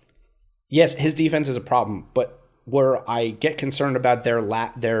thing. Yes, his defense is a problem, but where I get concerned about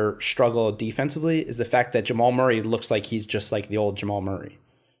their struggle defensively is the fact that Jamal Murray looks like he's just like the old Jamal Murray,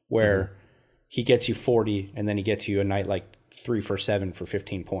 where he gets you 40 and then he gets you a night like 3 for 7 for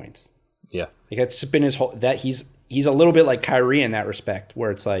 15 points. Yeah, that's been his whole. That he's a little bit like Kyrie in that respect,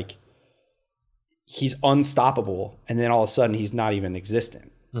 where it's like he's unstoppable, and then all of a sudden he's not even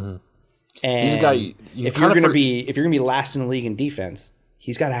existent. Mm-hmm. And he's a guy, if you're gonna be last in the league in defense,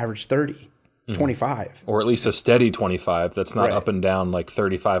 he's got to average 30. 25. Or at least a steady 25 that's not up and down like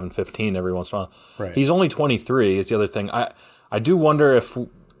 35 and 15 every once in a while. Right. He's only 23 is the other thing. I do wonder if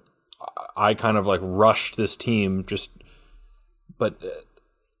I kind of rushed this team but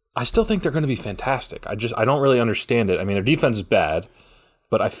I still think they're going to be fantastic. I don't really understand it. I mean, their defense is bad,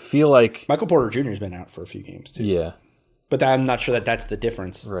 but I feel like Michael Porter Jr. has been out for a few games too. Yeah. But I'm not sure that that's the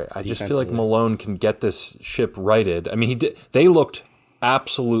difference. Right. I just feel like Malone can get this ship righted. I mean, they looked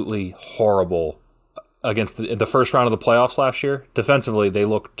absolutely horrible against the first round of the playoffs last year. Defensively, they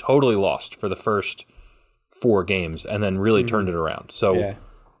looked totally lost for the first 4 games and then really turned it around. So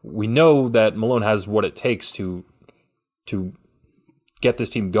we know that Malone has what it takes to get this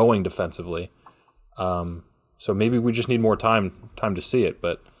team going defensively. So maybe we just need more time to see it,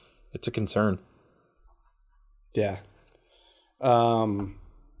 but it's a concern. Yeah. By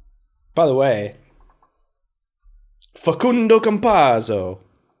the way, Facundo Campazzo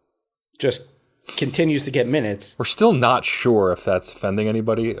just continues to get minutes. We're still not sure if that's offending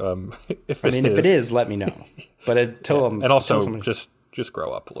anybody. If it is, let me know. But and also just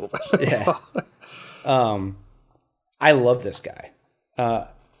grow up a little bit. Yeah. I love this guy.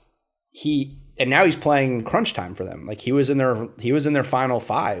 and now he's playing crunch time for them. Like he was in their final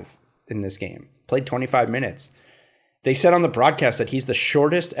 5 in this game. Played 25 minutes. They said on the broadcast that he's the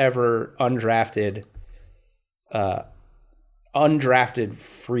shortest ever undrafted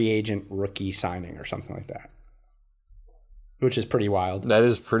free agent rookie signing or something like that, which is pretty wild. That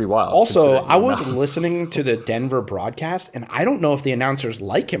is pretty wild. Also, I was listening to the Denver broadcast, and I don't know if the announcers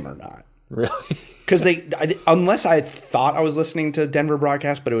like him or not. Really? Because unless I thought I was listening to Denver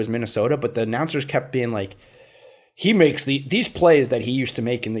broadcast, but it was Minnesota, but the announcers kept being like, he makes these plays that he used to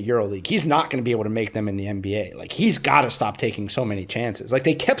make in the EuroLeague. He's not going to be able to make them in the NBA. Like, he's got to stop taking so many chances. Like,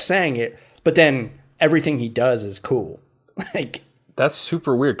 they kept saying it, but then everything he does is cool. Like, that's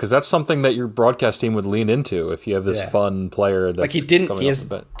super weird because that's something that your broadcast team would lean into if you have this fun player. That's like he didn't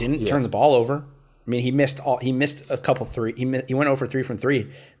turn the ball over. I mean, he missed a couple three. He went over 3 from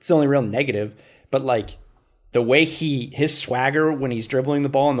 3. It's the only real negative. But like the way his swagger when he's dribbling the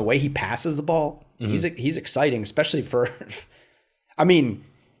ball and the way he passes the ball, he's exciting, especially for. I mean,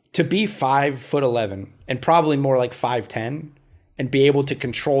 to be 5'11" and probably more like 5'10" and be able to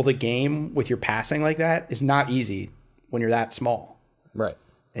control the game with your passing like that is not easy when you're that small. Right.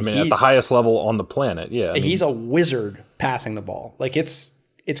 I mean, at the highest level on the planet, yeah. He's a wizard passing the ball. Like, it's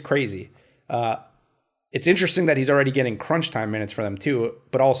crazy. It's interesting that he's already getting crunch time minutes for them, too,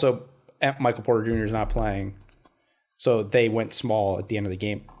 but also Michael Porter Jr. is not playing, so they went small at the end of the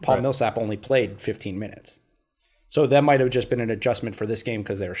game. Paul Millsap only played 15 minutes. So that might have just been an adjustment for this game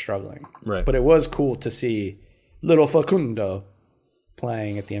because they were struggling. Right. But it was cool to see little Facundo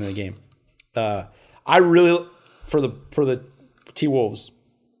playing at the end of the game. I really... For the T-Wolves,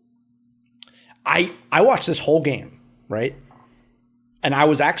 I watched this whole game, right? And I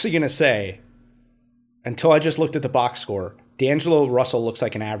was actually going to say, until I just looked at the box score, D'Angelo Russell looks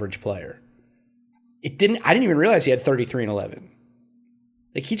like an average player. I didn't even realize he had 33 and 11.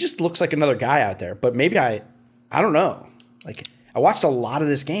 Like, he just looks like another guy out there. But maybe I don't know. Like, I watched a lot of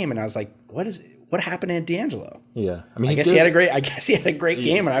this game, and I was like, what happened to D'Angelo? Yeah, I mean, I guess he had a great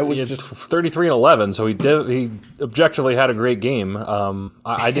game, and I was just 33 and 11. So he objectively had a great game.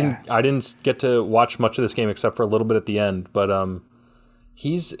 I didn't get to watch much of this game except for a little bit at the end. But I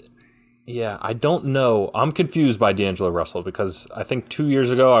don't know. I'm confused by D'Angelo Russell because I think 2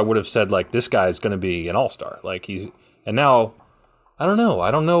 years ago I would have said like this guy's going to be an all-star. And now I don't know.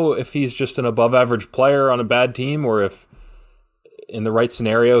 I don't know if he's just an above average player on a bad team or if in the right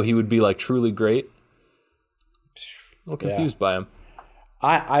scenario, he would be like truly great. A little confused by him.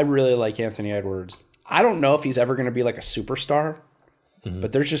 I really like Anthony Edwards. I don't know if he's ever going to be like a superstar,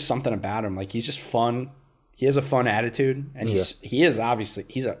 but there's just something about him. Like, he's just fun. He has a fun attitude, and he is obviously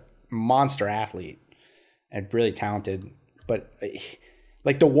he's a monster athlete and really talented. But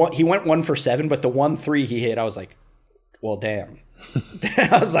like he went 1 for 7, but the 1 3 he hit, I was like, well, damn.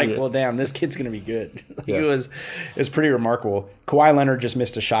 I was like, well, damn, this kid's going to be good. It was pretty remarkable. Kawhi Leonard just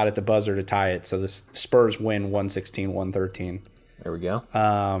missed a shot at the buzzer to tie it, so the Spurs win 116-113. There we go.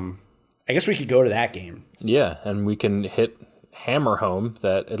 I guess we could go to that game. Yeah, and we can hammer home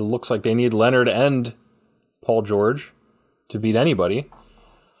that it looks like they need Leonard and Paul George to beat anybody.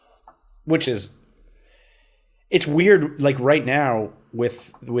 Which is, it's weird, like right now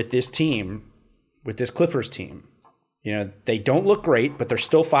with this team, with this Clippers team. You know, they don't look great, but they're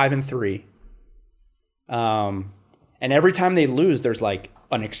still 5-3. And every time they lose, there's like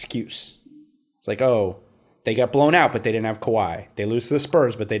an excuse. It's like, oh, they got blown out, but they didn't have Kawhi. They lose to the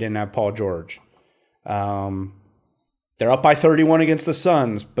Spurs, but they didn't have Paul George. They're up by 31 against the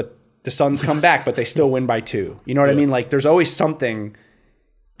Suns, but the Suns come back, but they still win by 2. You know what I mean? Like, there's always something.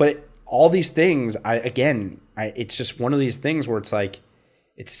 But all these things, it's just one of these things where it's like,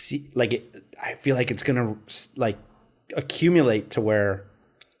 I feel like it's gonna like accumulate to where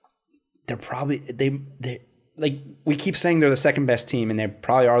they're probably they like we keep saying they're the second best team, and they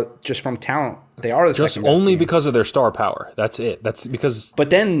probably are just from talent. They are the just second best only team. Because of their star power. That's it. That's because. But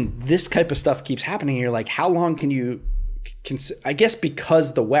then this type of stuff keeps happening. And you're like, how long can you? I guess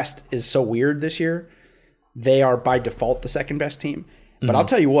because the West is so weird this year, they are by default the second best team. But I'll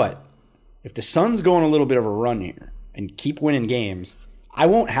tell you what, if the Suns go on a little bit of a run here and keep winning games, I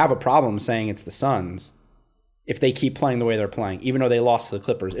won't have a problem saying it's the Suns if they keep playing the way they're playing, even though they lost to the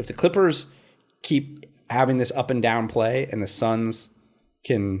Clippers. If the Clippers keep having this up and down play and the Suns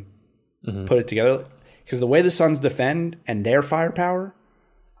can put it together, because the way the Suns defend and their firepower,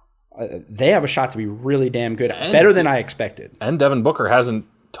 they have a shot to be really damn good, better than I expected. And Devin Booker hasn't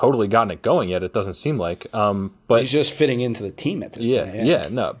totally gotten it going yet, it doesn't seem like. But he's just fitting into the team at this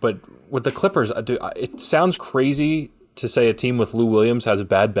point. No. But with the Clippers, it sounds crazy to say a team with Lou Williams has a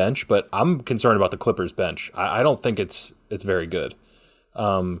bad bench, but I'm concerned about the Clippers bench. I don't think it's very good.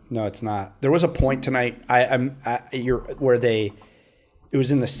 No, it's not. There was a point tonight. It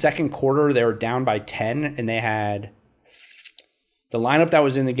was in the second quarter. They were down by 10, and they had the lineup that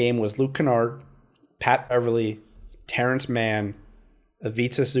was in the game was Luke Kennard, Pat Beverly, Terrence Mann,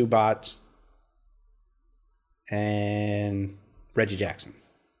 Ivica Zubac, and Reggie Jackson.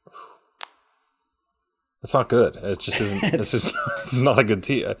 It's not good. It just isn't. It's not a good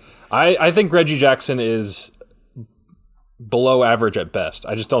team. I think Reggie Jackson is below average at best.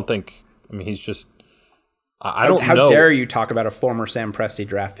 I just don't think. I mean, he's just. I don't know. How dare you talk about a former Sam Presti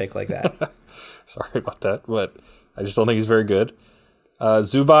draft pick like that? Sorry about that, but I just don't think he's very good.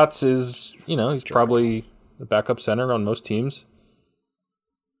 Zubac is, he's probably the backup center on most teams.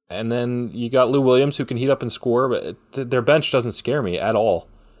 And then you got Lou Williams who can heat up and score, but their bench doesn't scare me at all.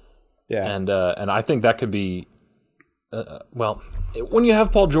 Yeah, and I think that could be, when you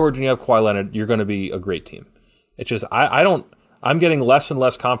have Paul George and you have Kawhi Leonard, you're going to be a great team. It's just I'm getting less and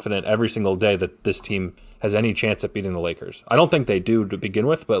less confident every single day that this team has any chance at beating the Lakers. I don't think they do to begin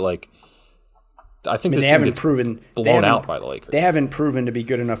with, but I think this team gets blown out by the Lakers. They haven't proven to be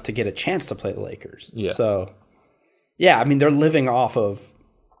good enough to get a chance to play the Lakers. Yeah. So, yeah, I mean they're living off of.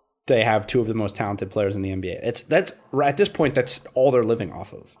 They have two of the most talented players in the NBA. That's at this point. That's all they're living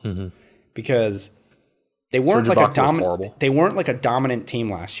off of, because they weren't like a dominant. They weren't like a dominant team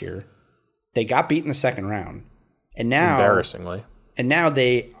last year. They got beat in the second round, and now embarrassingly,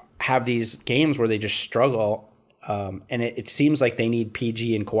 they have these games where they just struggle. And it seems like they need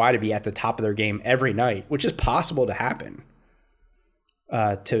PG and Kawhi to be at the top of their game every night, which is possible to happen.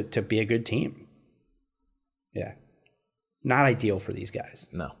 To be a good team, yeah, not ideal for these guys.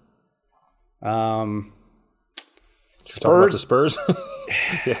 No. Spurs. The Spurs.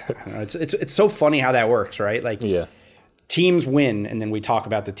 Yeah, it's so funny how that works, right? Like, yeah, teams win, and then we talk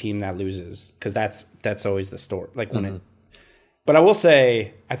about the team that loses because that's always the story. Like when it. But I will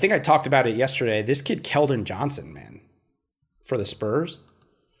say, I think I talked about it yesterday. This kid Keldon Johnson, man, for the Spurs.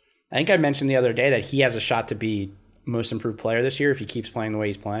 I think I mentioned the other day that he has a shot to be most improved player this year if he keeps playing the way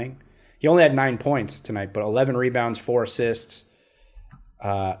he's playing. He only had 9 points tonight, but 11 rebounds, 4 assists.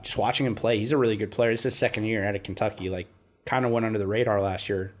 Just watching him play, he's a really good player. This is his second year out of Kentucky. Like, kind of went under the radar last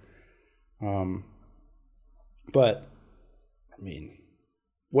year. But, I mean,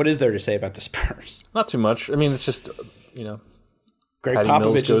 what is there to say about the Spurs? Not too much. I mean, it's just, Greg Patty Popovich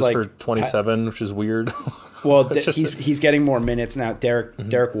Mills goes is like for 27, which is weird. Well, he's getting more minutes now.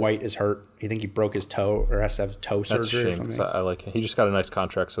 Derek White is hurt. You think he broke his toe or has to have toe surgery or something? I like it. He just got a nice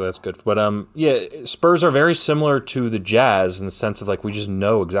contract, so that's good. But Spurs are very similar to the Jazz in the sense of we just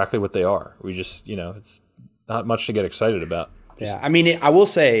know exactly what they are. We just it's not much to get excited about. Yeah, I mean, I will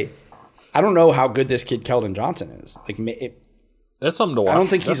say, I don't know how good this kid Keldon Johnson is. That's something to watch. I don't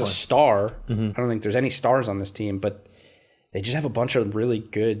think he's definitely. a star. I don't think there's any stars on this team, but they just have a bunch of really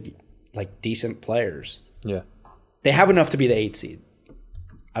good, decent players. Yeah. They have enough to be the 8 seed.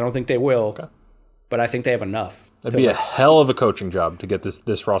 I don't think they will, but I think they have enough. It'd be a hell of a coaching job to get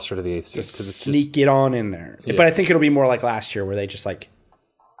this roster to the 8th seed. To sneak it on in there. Yeah. But I think it'll be more like last year where they just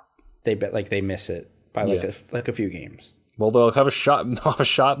they miss it by a few games. Well, they'll have a shot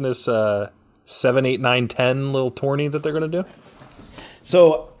in this 7, 8, 9, 10 little tourney that they're going to do.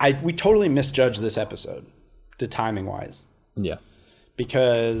 So we totally misjudged this episode, the timing wise. Yeah.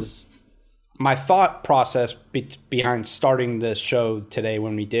 Because my thought process behind starting the show today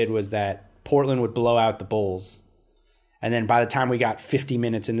when we did was that Portland would blow out the Bulls. And then by the time we got 50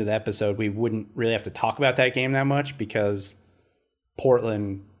 minutes into the episode, we wouldn't really have to talk about that game that much because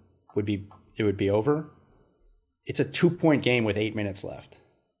Portland would be over. It's a 2-point game with 8 minutes left.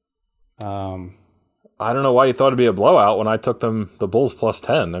 I don't know why you thought it'd be a blowout when I took the Bulls plus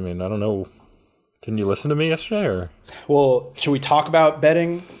 10. I mean, I don't know. Can you listen to me yesterday? Or? Well, should we talk about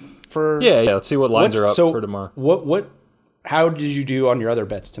betting for? Yeah. Let's see what lines are up for tomorrow. How did you do on your other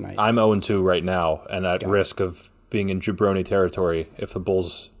bets tonight? I'm 0-2 right now, and at risk of being in jabroni territory if the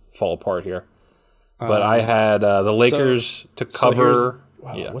Bulls fall apart here. But I had the Lakers to cover.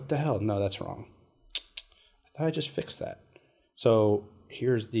 What the hell? No, that's wrong. I thought I just fixed that. So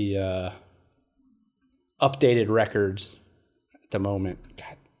here's the updated records at the moment.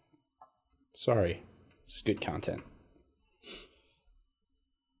 God, sorry. This is good content.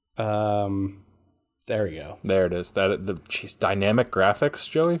 There we go. There it is. Dynamic graphics,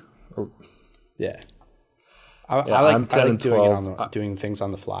 Joey. Yeah. I like doing things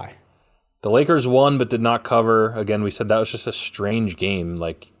on the fly. The Lakers won but did not cover. Again, we said that was just a strange game.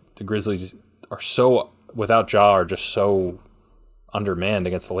 The Grizzlies are so without Ja are just so undermanned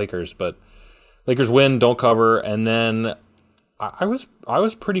against the Lakers, but Lakers win, don't cover, and then I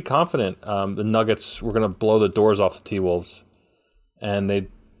was pretty confident the Nuggets were going to blow the doors off the T-Wolves, and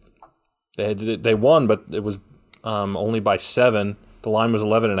they won, but it was only by 7. The line was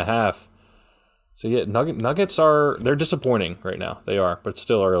 11.5. So yeah, Nuggets they're disappointing right now. They are, but it's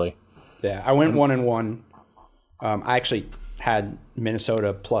still early. Yeah, I went 1-1. I actually had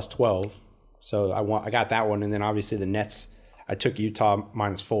Minnesota plus 12, so I got that one, and then obviously the Nets. I took Utah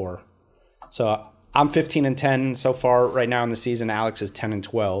 -4. So I'm 15-10 so far right now in the season. Alex is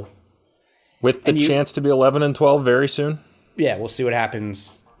 10-12. With the chance to be 11-12 very soon? Yeah, we'll see what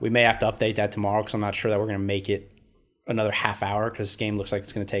happens. We may have to update that tomorrow because I'm not sure that we're going to make it another half hour because this game looks like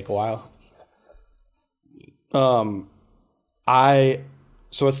it's going to take a while. So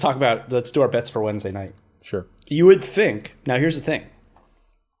let's do our bets for Wednesday night. Sure. You would think, now here's the thing.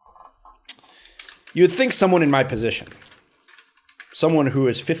 You would think someone in my position, someone who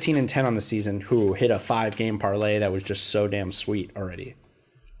is 15-10 on the season, who hit a 5-game parlay that was just so damn sweet already.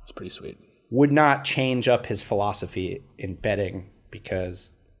 It's pretty sweet. Would not change up his philosophy in betting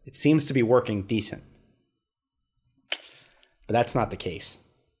because it seems to be working decent. But that's not the case.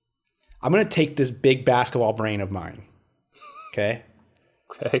 I'm going to take this big basketball brain of mine, okay?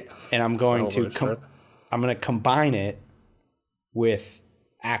 Okay. And I'm going to combine it with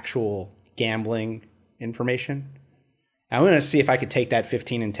actual gambling information. I'm going to see if I could take that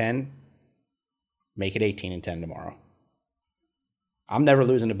 15-10, make it 18-10 tomorrow. I'm never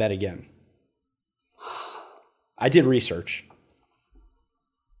losing a bet again. I did research.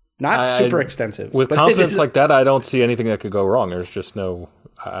 Not super extensive. With confidence like that, I don't see anything that could go wrong. There's just no,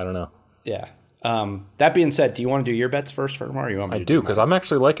 I don't know. Yeah. That being said, do you want to do your bets first for tomorrow? Or you want me to do, because I'm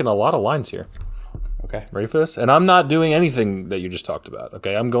actually liking a lot of lines here. Okay. Ready for this? And I'm not doing anything that you just talked about,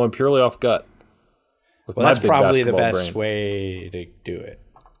 okay? I'm going purely off gut. Well, that's probably the best way to do it.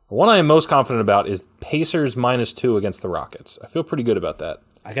 The one I am most confident about is Pacers -2 against the Rockets. I feel pretty good about that.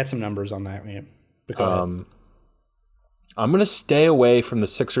 I got some numbers on that, man. But go ahead. I'm going to stay away from the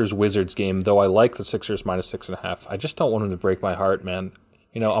Sixers-Wizards game, though I like the Sixers -6.5. I just don't want them to break my heart, man.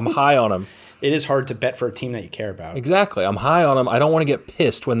 You know, I'm high on them. It is hard to bet for a team that you care about. Exactly. I'm high on them. I don't want to get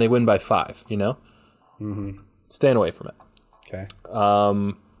pissed when they win by 5, you know? Mm-hmm. Staying away from it. Okay. Oh,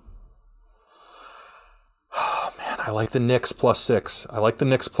 man, I like the Knicks +6. I like the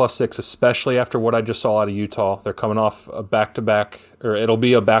Knicks +6, especially after what I just saw out of Utah. They're coming off a back-to-back, or it'll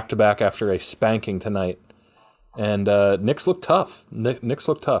be a back-to-back after a spanking tonight. And Knicks look tough. Knicks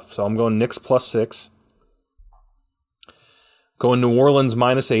look tough. So I'm going Knicks +6. Going New Orleans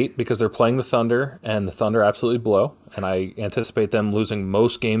 -8 because they're playing the Thunder, and the Thunder absolutely blow. And I anticipate them losing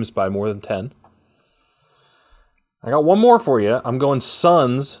most games by more than 10. I got one more for you. I'm going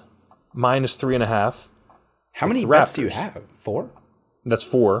Suns -3.5. How many bets do you have? 4? That's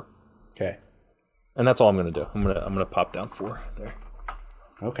 4. Okay. And that's all I'm going to do. I'm gonna pop down 4 there.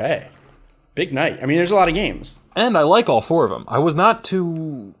 Okay. Big night. I mean, there's a lot of games. And I like all 4 of them. I was not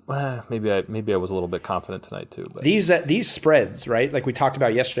too... maybe I was a little bit confident tonight, too. But. These spreads, right? Like we talked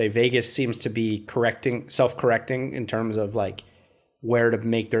about yesterday, Vegas seems to be self-correcting in terms of like where to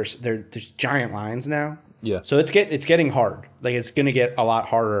make there's giant lines now. Yeah. So it's getting hard. Like it's going to get a lot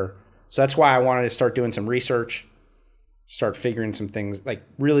harder. So that's why I wanted to start doing some research, start figuring some things, like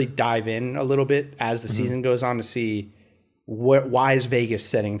really dive in a little bit as the season goes on to see why is Vegas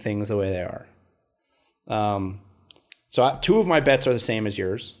setting things the way they are. So 2 of my bets are the same as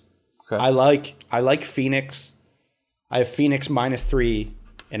yours. Okay. I like Phoenix. I have Phoenix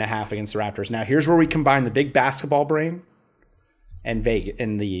 -3.5 against the Raptors. Now here's where we combine the big basketball brain and Vegas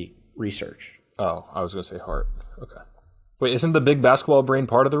and the research. Oh, I was going to say heart. Okay. Wait, isn't the big basketball brain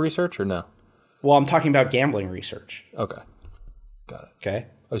part of the research or no? Well, I'm talking about gambling research. Okay. Got it. Okay.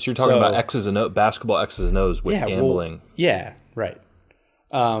 Oh, so you're talking about X's and O's, basketball X's and O's with gambling. Well, yeah, right.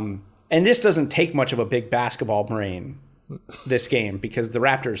 And this doesn't take much of a big basketball brain, this game, because the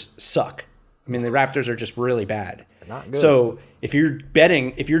Raptors suck. I mean, the Raptors are just really bad. They're not good. So if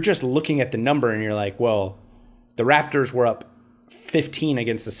you're just looking at the number and you're like, well, the Raptors were up 15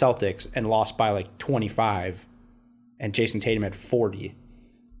 against the Celtics and lost by like 25, and Jason Tatum had 40.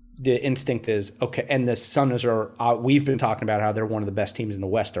 The instinct is, okay, and the Suns are, we've been talking about how they're one of the best teams in the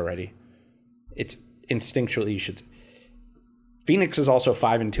West already. It's instinctually, you should. Phoenix is also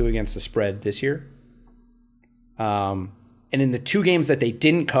 5-2 against the spread this year. And in the 2 games that they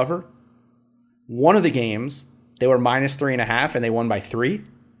didn't cover, one of the games, they were -3.5 and they won by 3.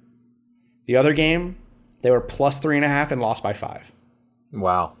 The other game, they were +3.5 and lost by 5.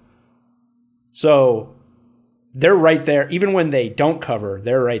 Wow. So they're right there. Even when they don't cover,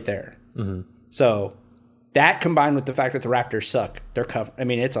 they're right there. Mm-hmm. So that combined with the fact that the Raptors suck, they're covered. I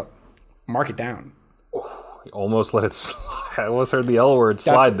mean, it's a mark it down. You almost let it slide. I almost heard the L word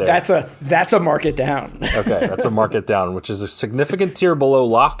slide there. That's a mark it down. Okay, that's a mark it down, which is a significant tier below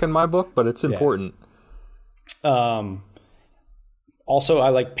lock in my book, but it's important. Also, I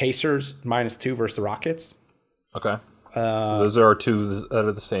like Pacers -2 versus the Rockets. Okay. So those are our two that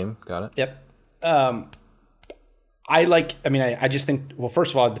are the same. Got it. Yep. I just think, well,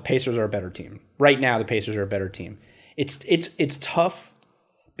 first of all, the Pacers are a better team. Right now, the Pacers are a better team. It's tough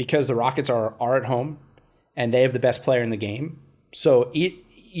because the Rockets are at home and they have the best player in the game. So,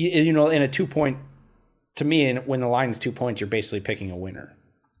 in a 2-point, to me, when the line is 2 points, you're basically picking a winner.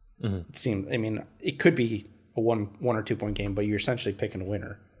 Mm-hmm. It seems, it could be a 1 or 2 point game, but you're essentially picking a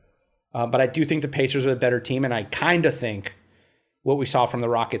winner. But I do think the Pacers are a better team, and I kind of think what we saw from the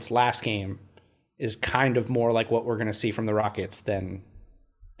Rockets last game is kind of more like what we're going to see from the Rockets than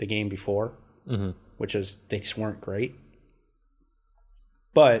the game before, which is they just weren't great.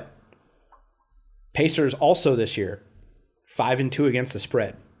 But Pacers also this year, 5-2 against the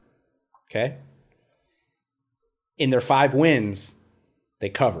spread. Okay? In their 5 wins, they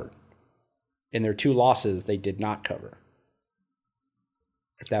covered. In their 2 losses, they did not cover.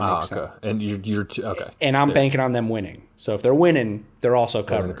 If that makes sense. And you're okay. And I'm banking on them winning. So if they're winning, they're also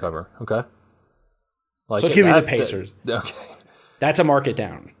covering. Cover. Okay. Like so give me the Pacers. Okay. That's a market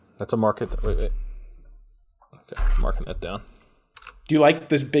down. That's a market. Wait. Okay, marking that down. Do you like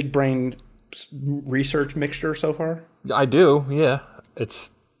this big brain research mixture so far? I do. Yeah,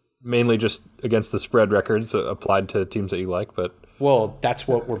 it's mainly just against the spread records applied to teams that you like, but well, that's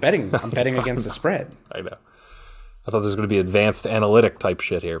what we're betting. I'm betting against the sbrd. I know. I thought there was going to be advanced analytic type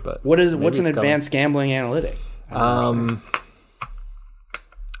shit here, but what's an advanced gambling analytic? I don't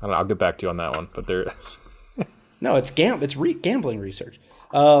know. I'll get back to you on that one, but there. No, it's gambling research.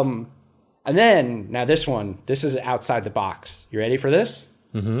 And then now this is outside the box. You ready for this?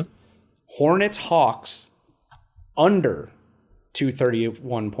 Mm-hmm. Hornets Hawks under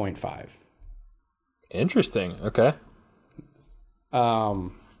 231.5. Interesting. Okay.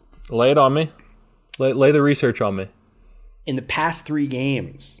 Lay it on me. Lay the research on me. In the past 3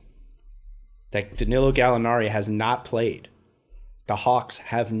 games that Danilo Gallinari has not played, the Hawks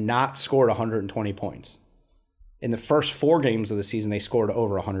have not scored 120 points. In the first 4 games of the season, they scored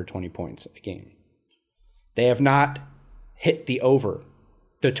over 120 points a game. They have not hit the over.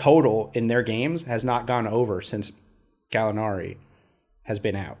 The total in their games has not gone over since Gallinari has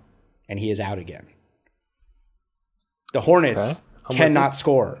been out, and he is out again. The Hornets cannot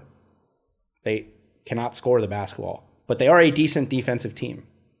score. They cannot score the basketball, but they are a decent defensive team.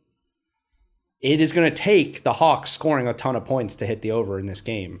 It is going to take the Hawks scoring a ton of points to hit the over in this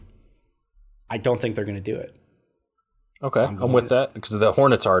game. I don't think they're going to do it. Okay, I'm with that because the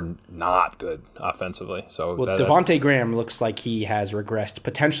Hornets are not good offensively. So Devontae Graham looks like he has regressed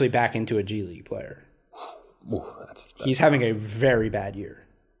potentially back into a G League player. Ooh, he's having a very bad year,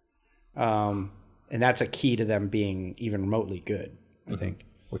 and that's a key to them being even remotely good. I think,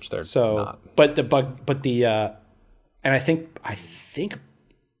 which they're not. And I think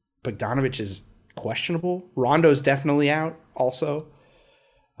Bogdanovich is questionable. Rondo's definitely out also.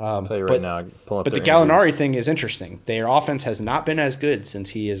 I'll tell you right now. But the Gallinari thing is interesting. Their offense has not been as good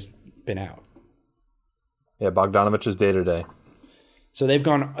since he has been out. Yeah, Bogdanovich is day to day. So they've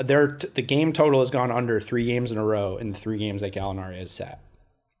gone. The game total has gone under 3 games in a row in the 3 games that Gallinari has sat.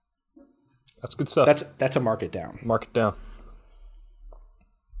 That's good stuff. That's a market down. Market down.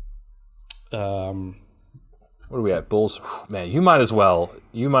 What are we at? Bulls. Man, you might as well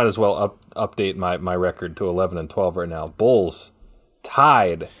update my record to 11-12 right now. Bulls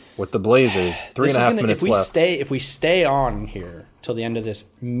tied with the Blazers. 3.5 minutes left. If we stay on here till the end of this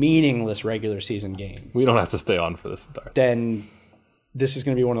meaningless regular season game, we don't have to stay on for this entire. Then this is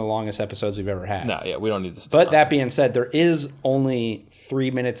going to be one of the longest episodes we've ever had. No, yeah, we don't need to stay But on. That being said, there is only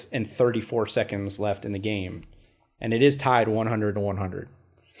 3 minutes and 34 seconds left in the game, and it is tied 100-100.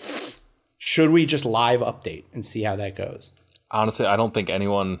 Should we just live update and see how that goes? Honestly, I don't think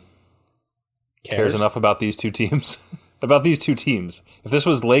anyone cares enough about these two teams. If this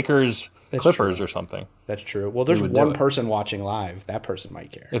was Lakers, Clippers or something. That's true. Well, there's one person watching live. That person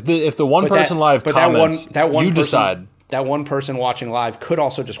might care. If the one person live comments, you decide. That one person watching live could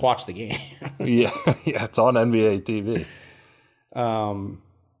also just watch the game. yeah, it's on NBA TV.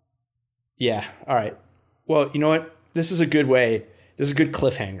 Yeah. All right. Well, you know what? This is a good way. This is a good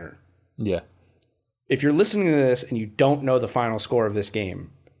cliffhanger. Yeah. If you're listening to this and you don't know the final score of this game,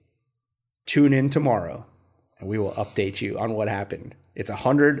 tune in tomorrow and we will update you on what happened. It's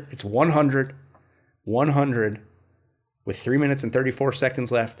 100 with 3 minutes and 34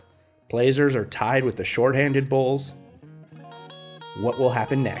 seconds left. Blazers are tied with the shorthanded Bulls. What will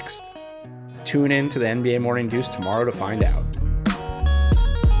happen next? Tune in to the NBA Morning Deuce tomorrow to find out.